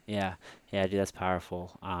 Absolutely. Yeah. Yeah, dude, that's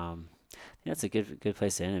powerful. That's a good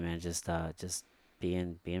place to end it, man. Just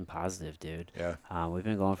being positive, dude. Yeah. We've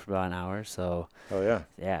been going for about an hour, so Oh yeah.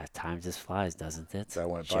 yeah, time just flies, doesn't it? That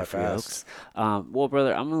went by Jeffrey fast. Oaks. Well,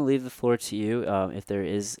 brother, I'm gonna leave the floor to you. If there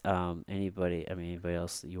is anybody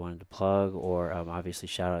else that you wanted to plug, or obviously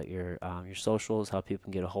shout out your socials, how people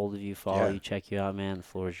can get a hold of you, follow Yeah. you, check you out, man. The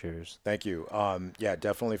floor is yours. Thank you.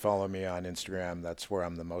 Definitely follow me on Instagram. That's where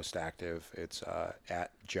I'm the most active. It's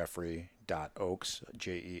at Jeffrey.Oaks,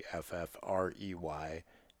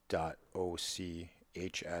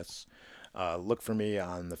 JEFFREY.OCHS. Look for me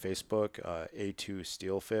on the Facebook, A2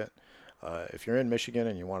 Steel Fit. If you're in Michigan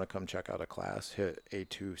and you want to come check out a class, hit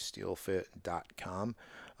a2steelfit.com.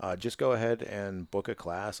 Just go ahead and book a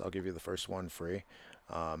class. I'll give you the first one free.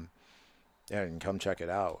 And come check it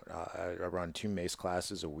out. I run 2 MACE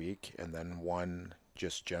classes a week and then 1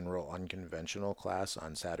 just general unconventional class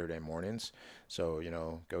on Saturday mornings. So,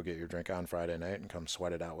 go get your drink on Friday night and come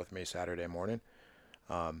sweat it out with me Saturday morning.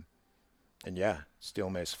 And yeah, Steel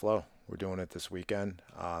Mace Flow. We're doing it this weekend.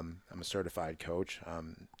 I'm a certified coach.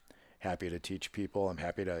 I'm happy to teach people. I'm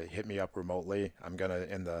happy to hit me up remotely. I'm going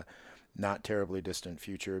to, in the not terribly distant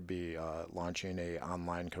future, be launching a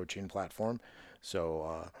online coaching platform.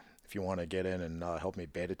 So if you want to get in and help me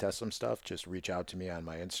beta test some stuff, just reach out to me on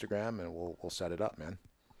my Instagram and we'll set it up, man.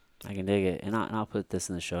 I can dig it. And I'll put this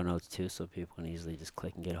in the show notes too so people can easily just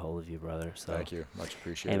click and get a hold of you, brother. So, Thank you. Much hey,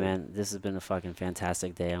 appreciated. man, this has been a fucking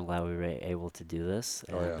fantastic day. I'm glad we were able to do this.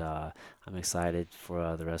 Oh, And yeah. I'm excited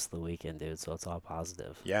for the rest of the weekend, dude. So it's all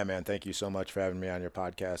positive. Yeah, man. Thank you so much for having me on your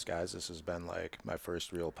podcast, guys. This has been like my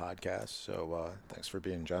first real podcast. So thanks for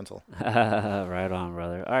being gentle. Right on,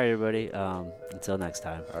 brother. All right, everybody. Until next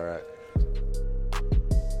time. All right.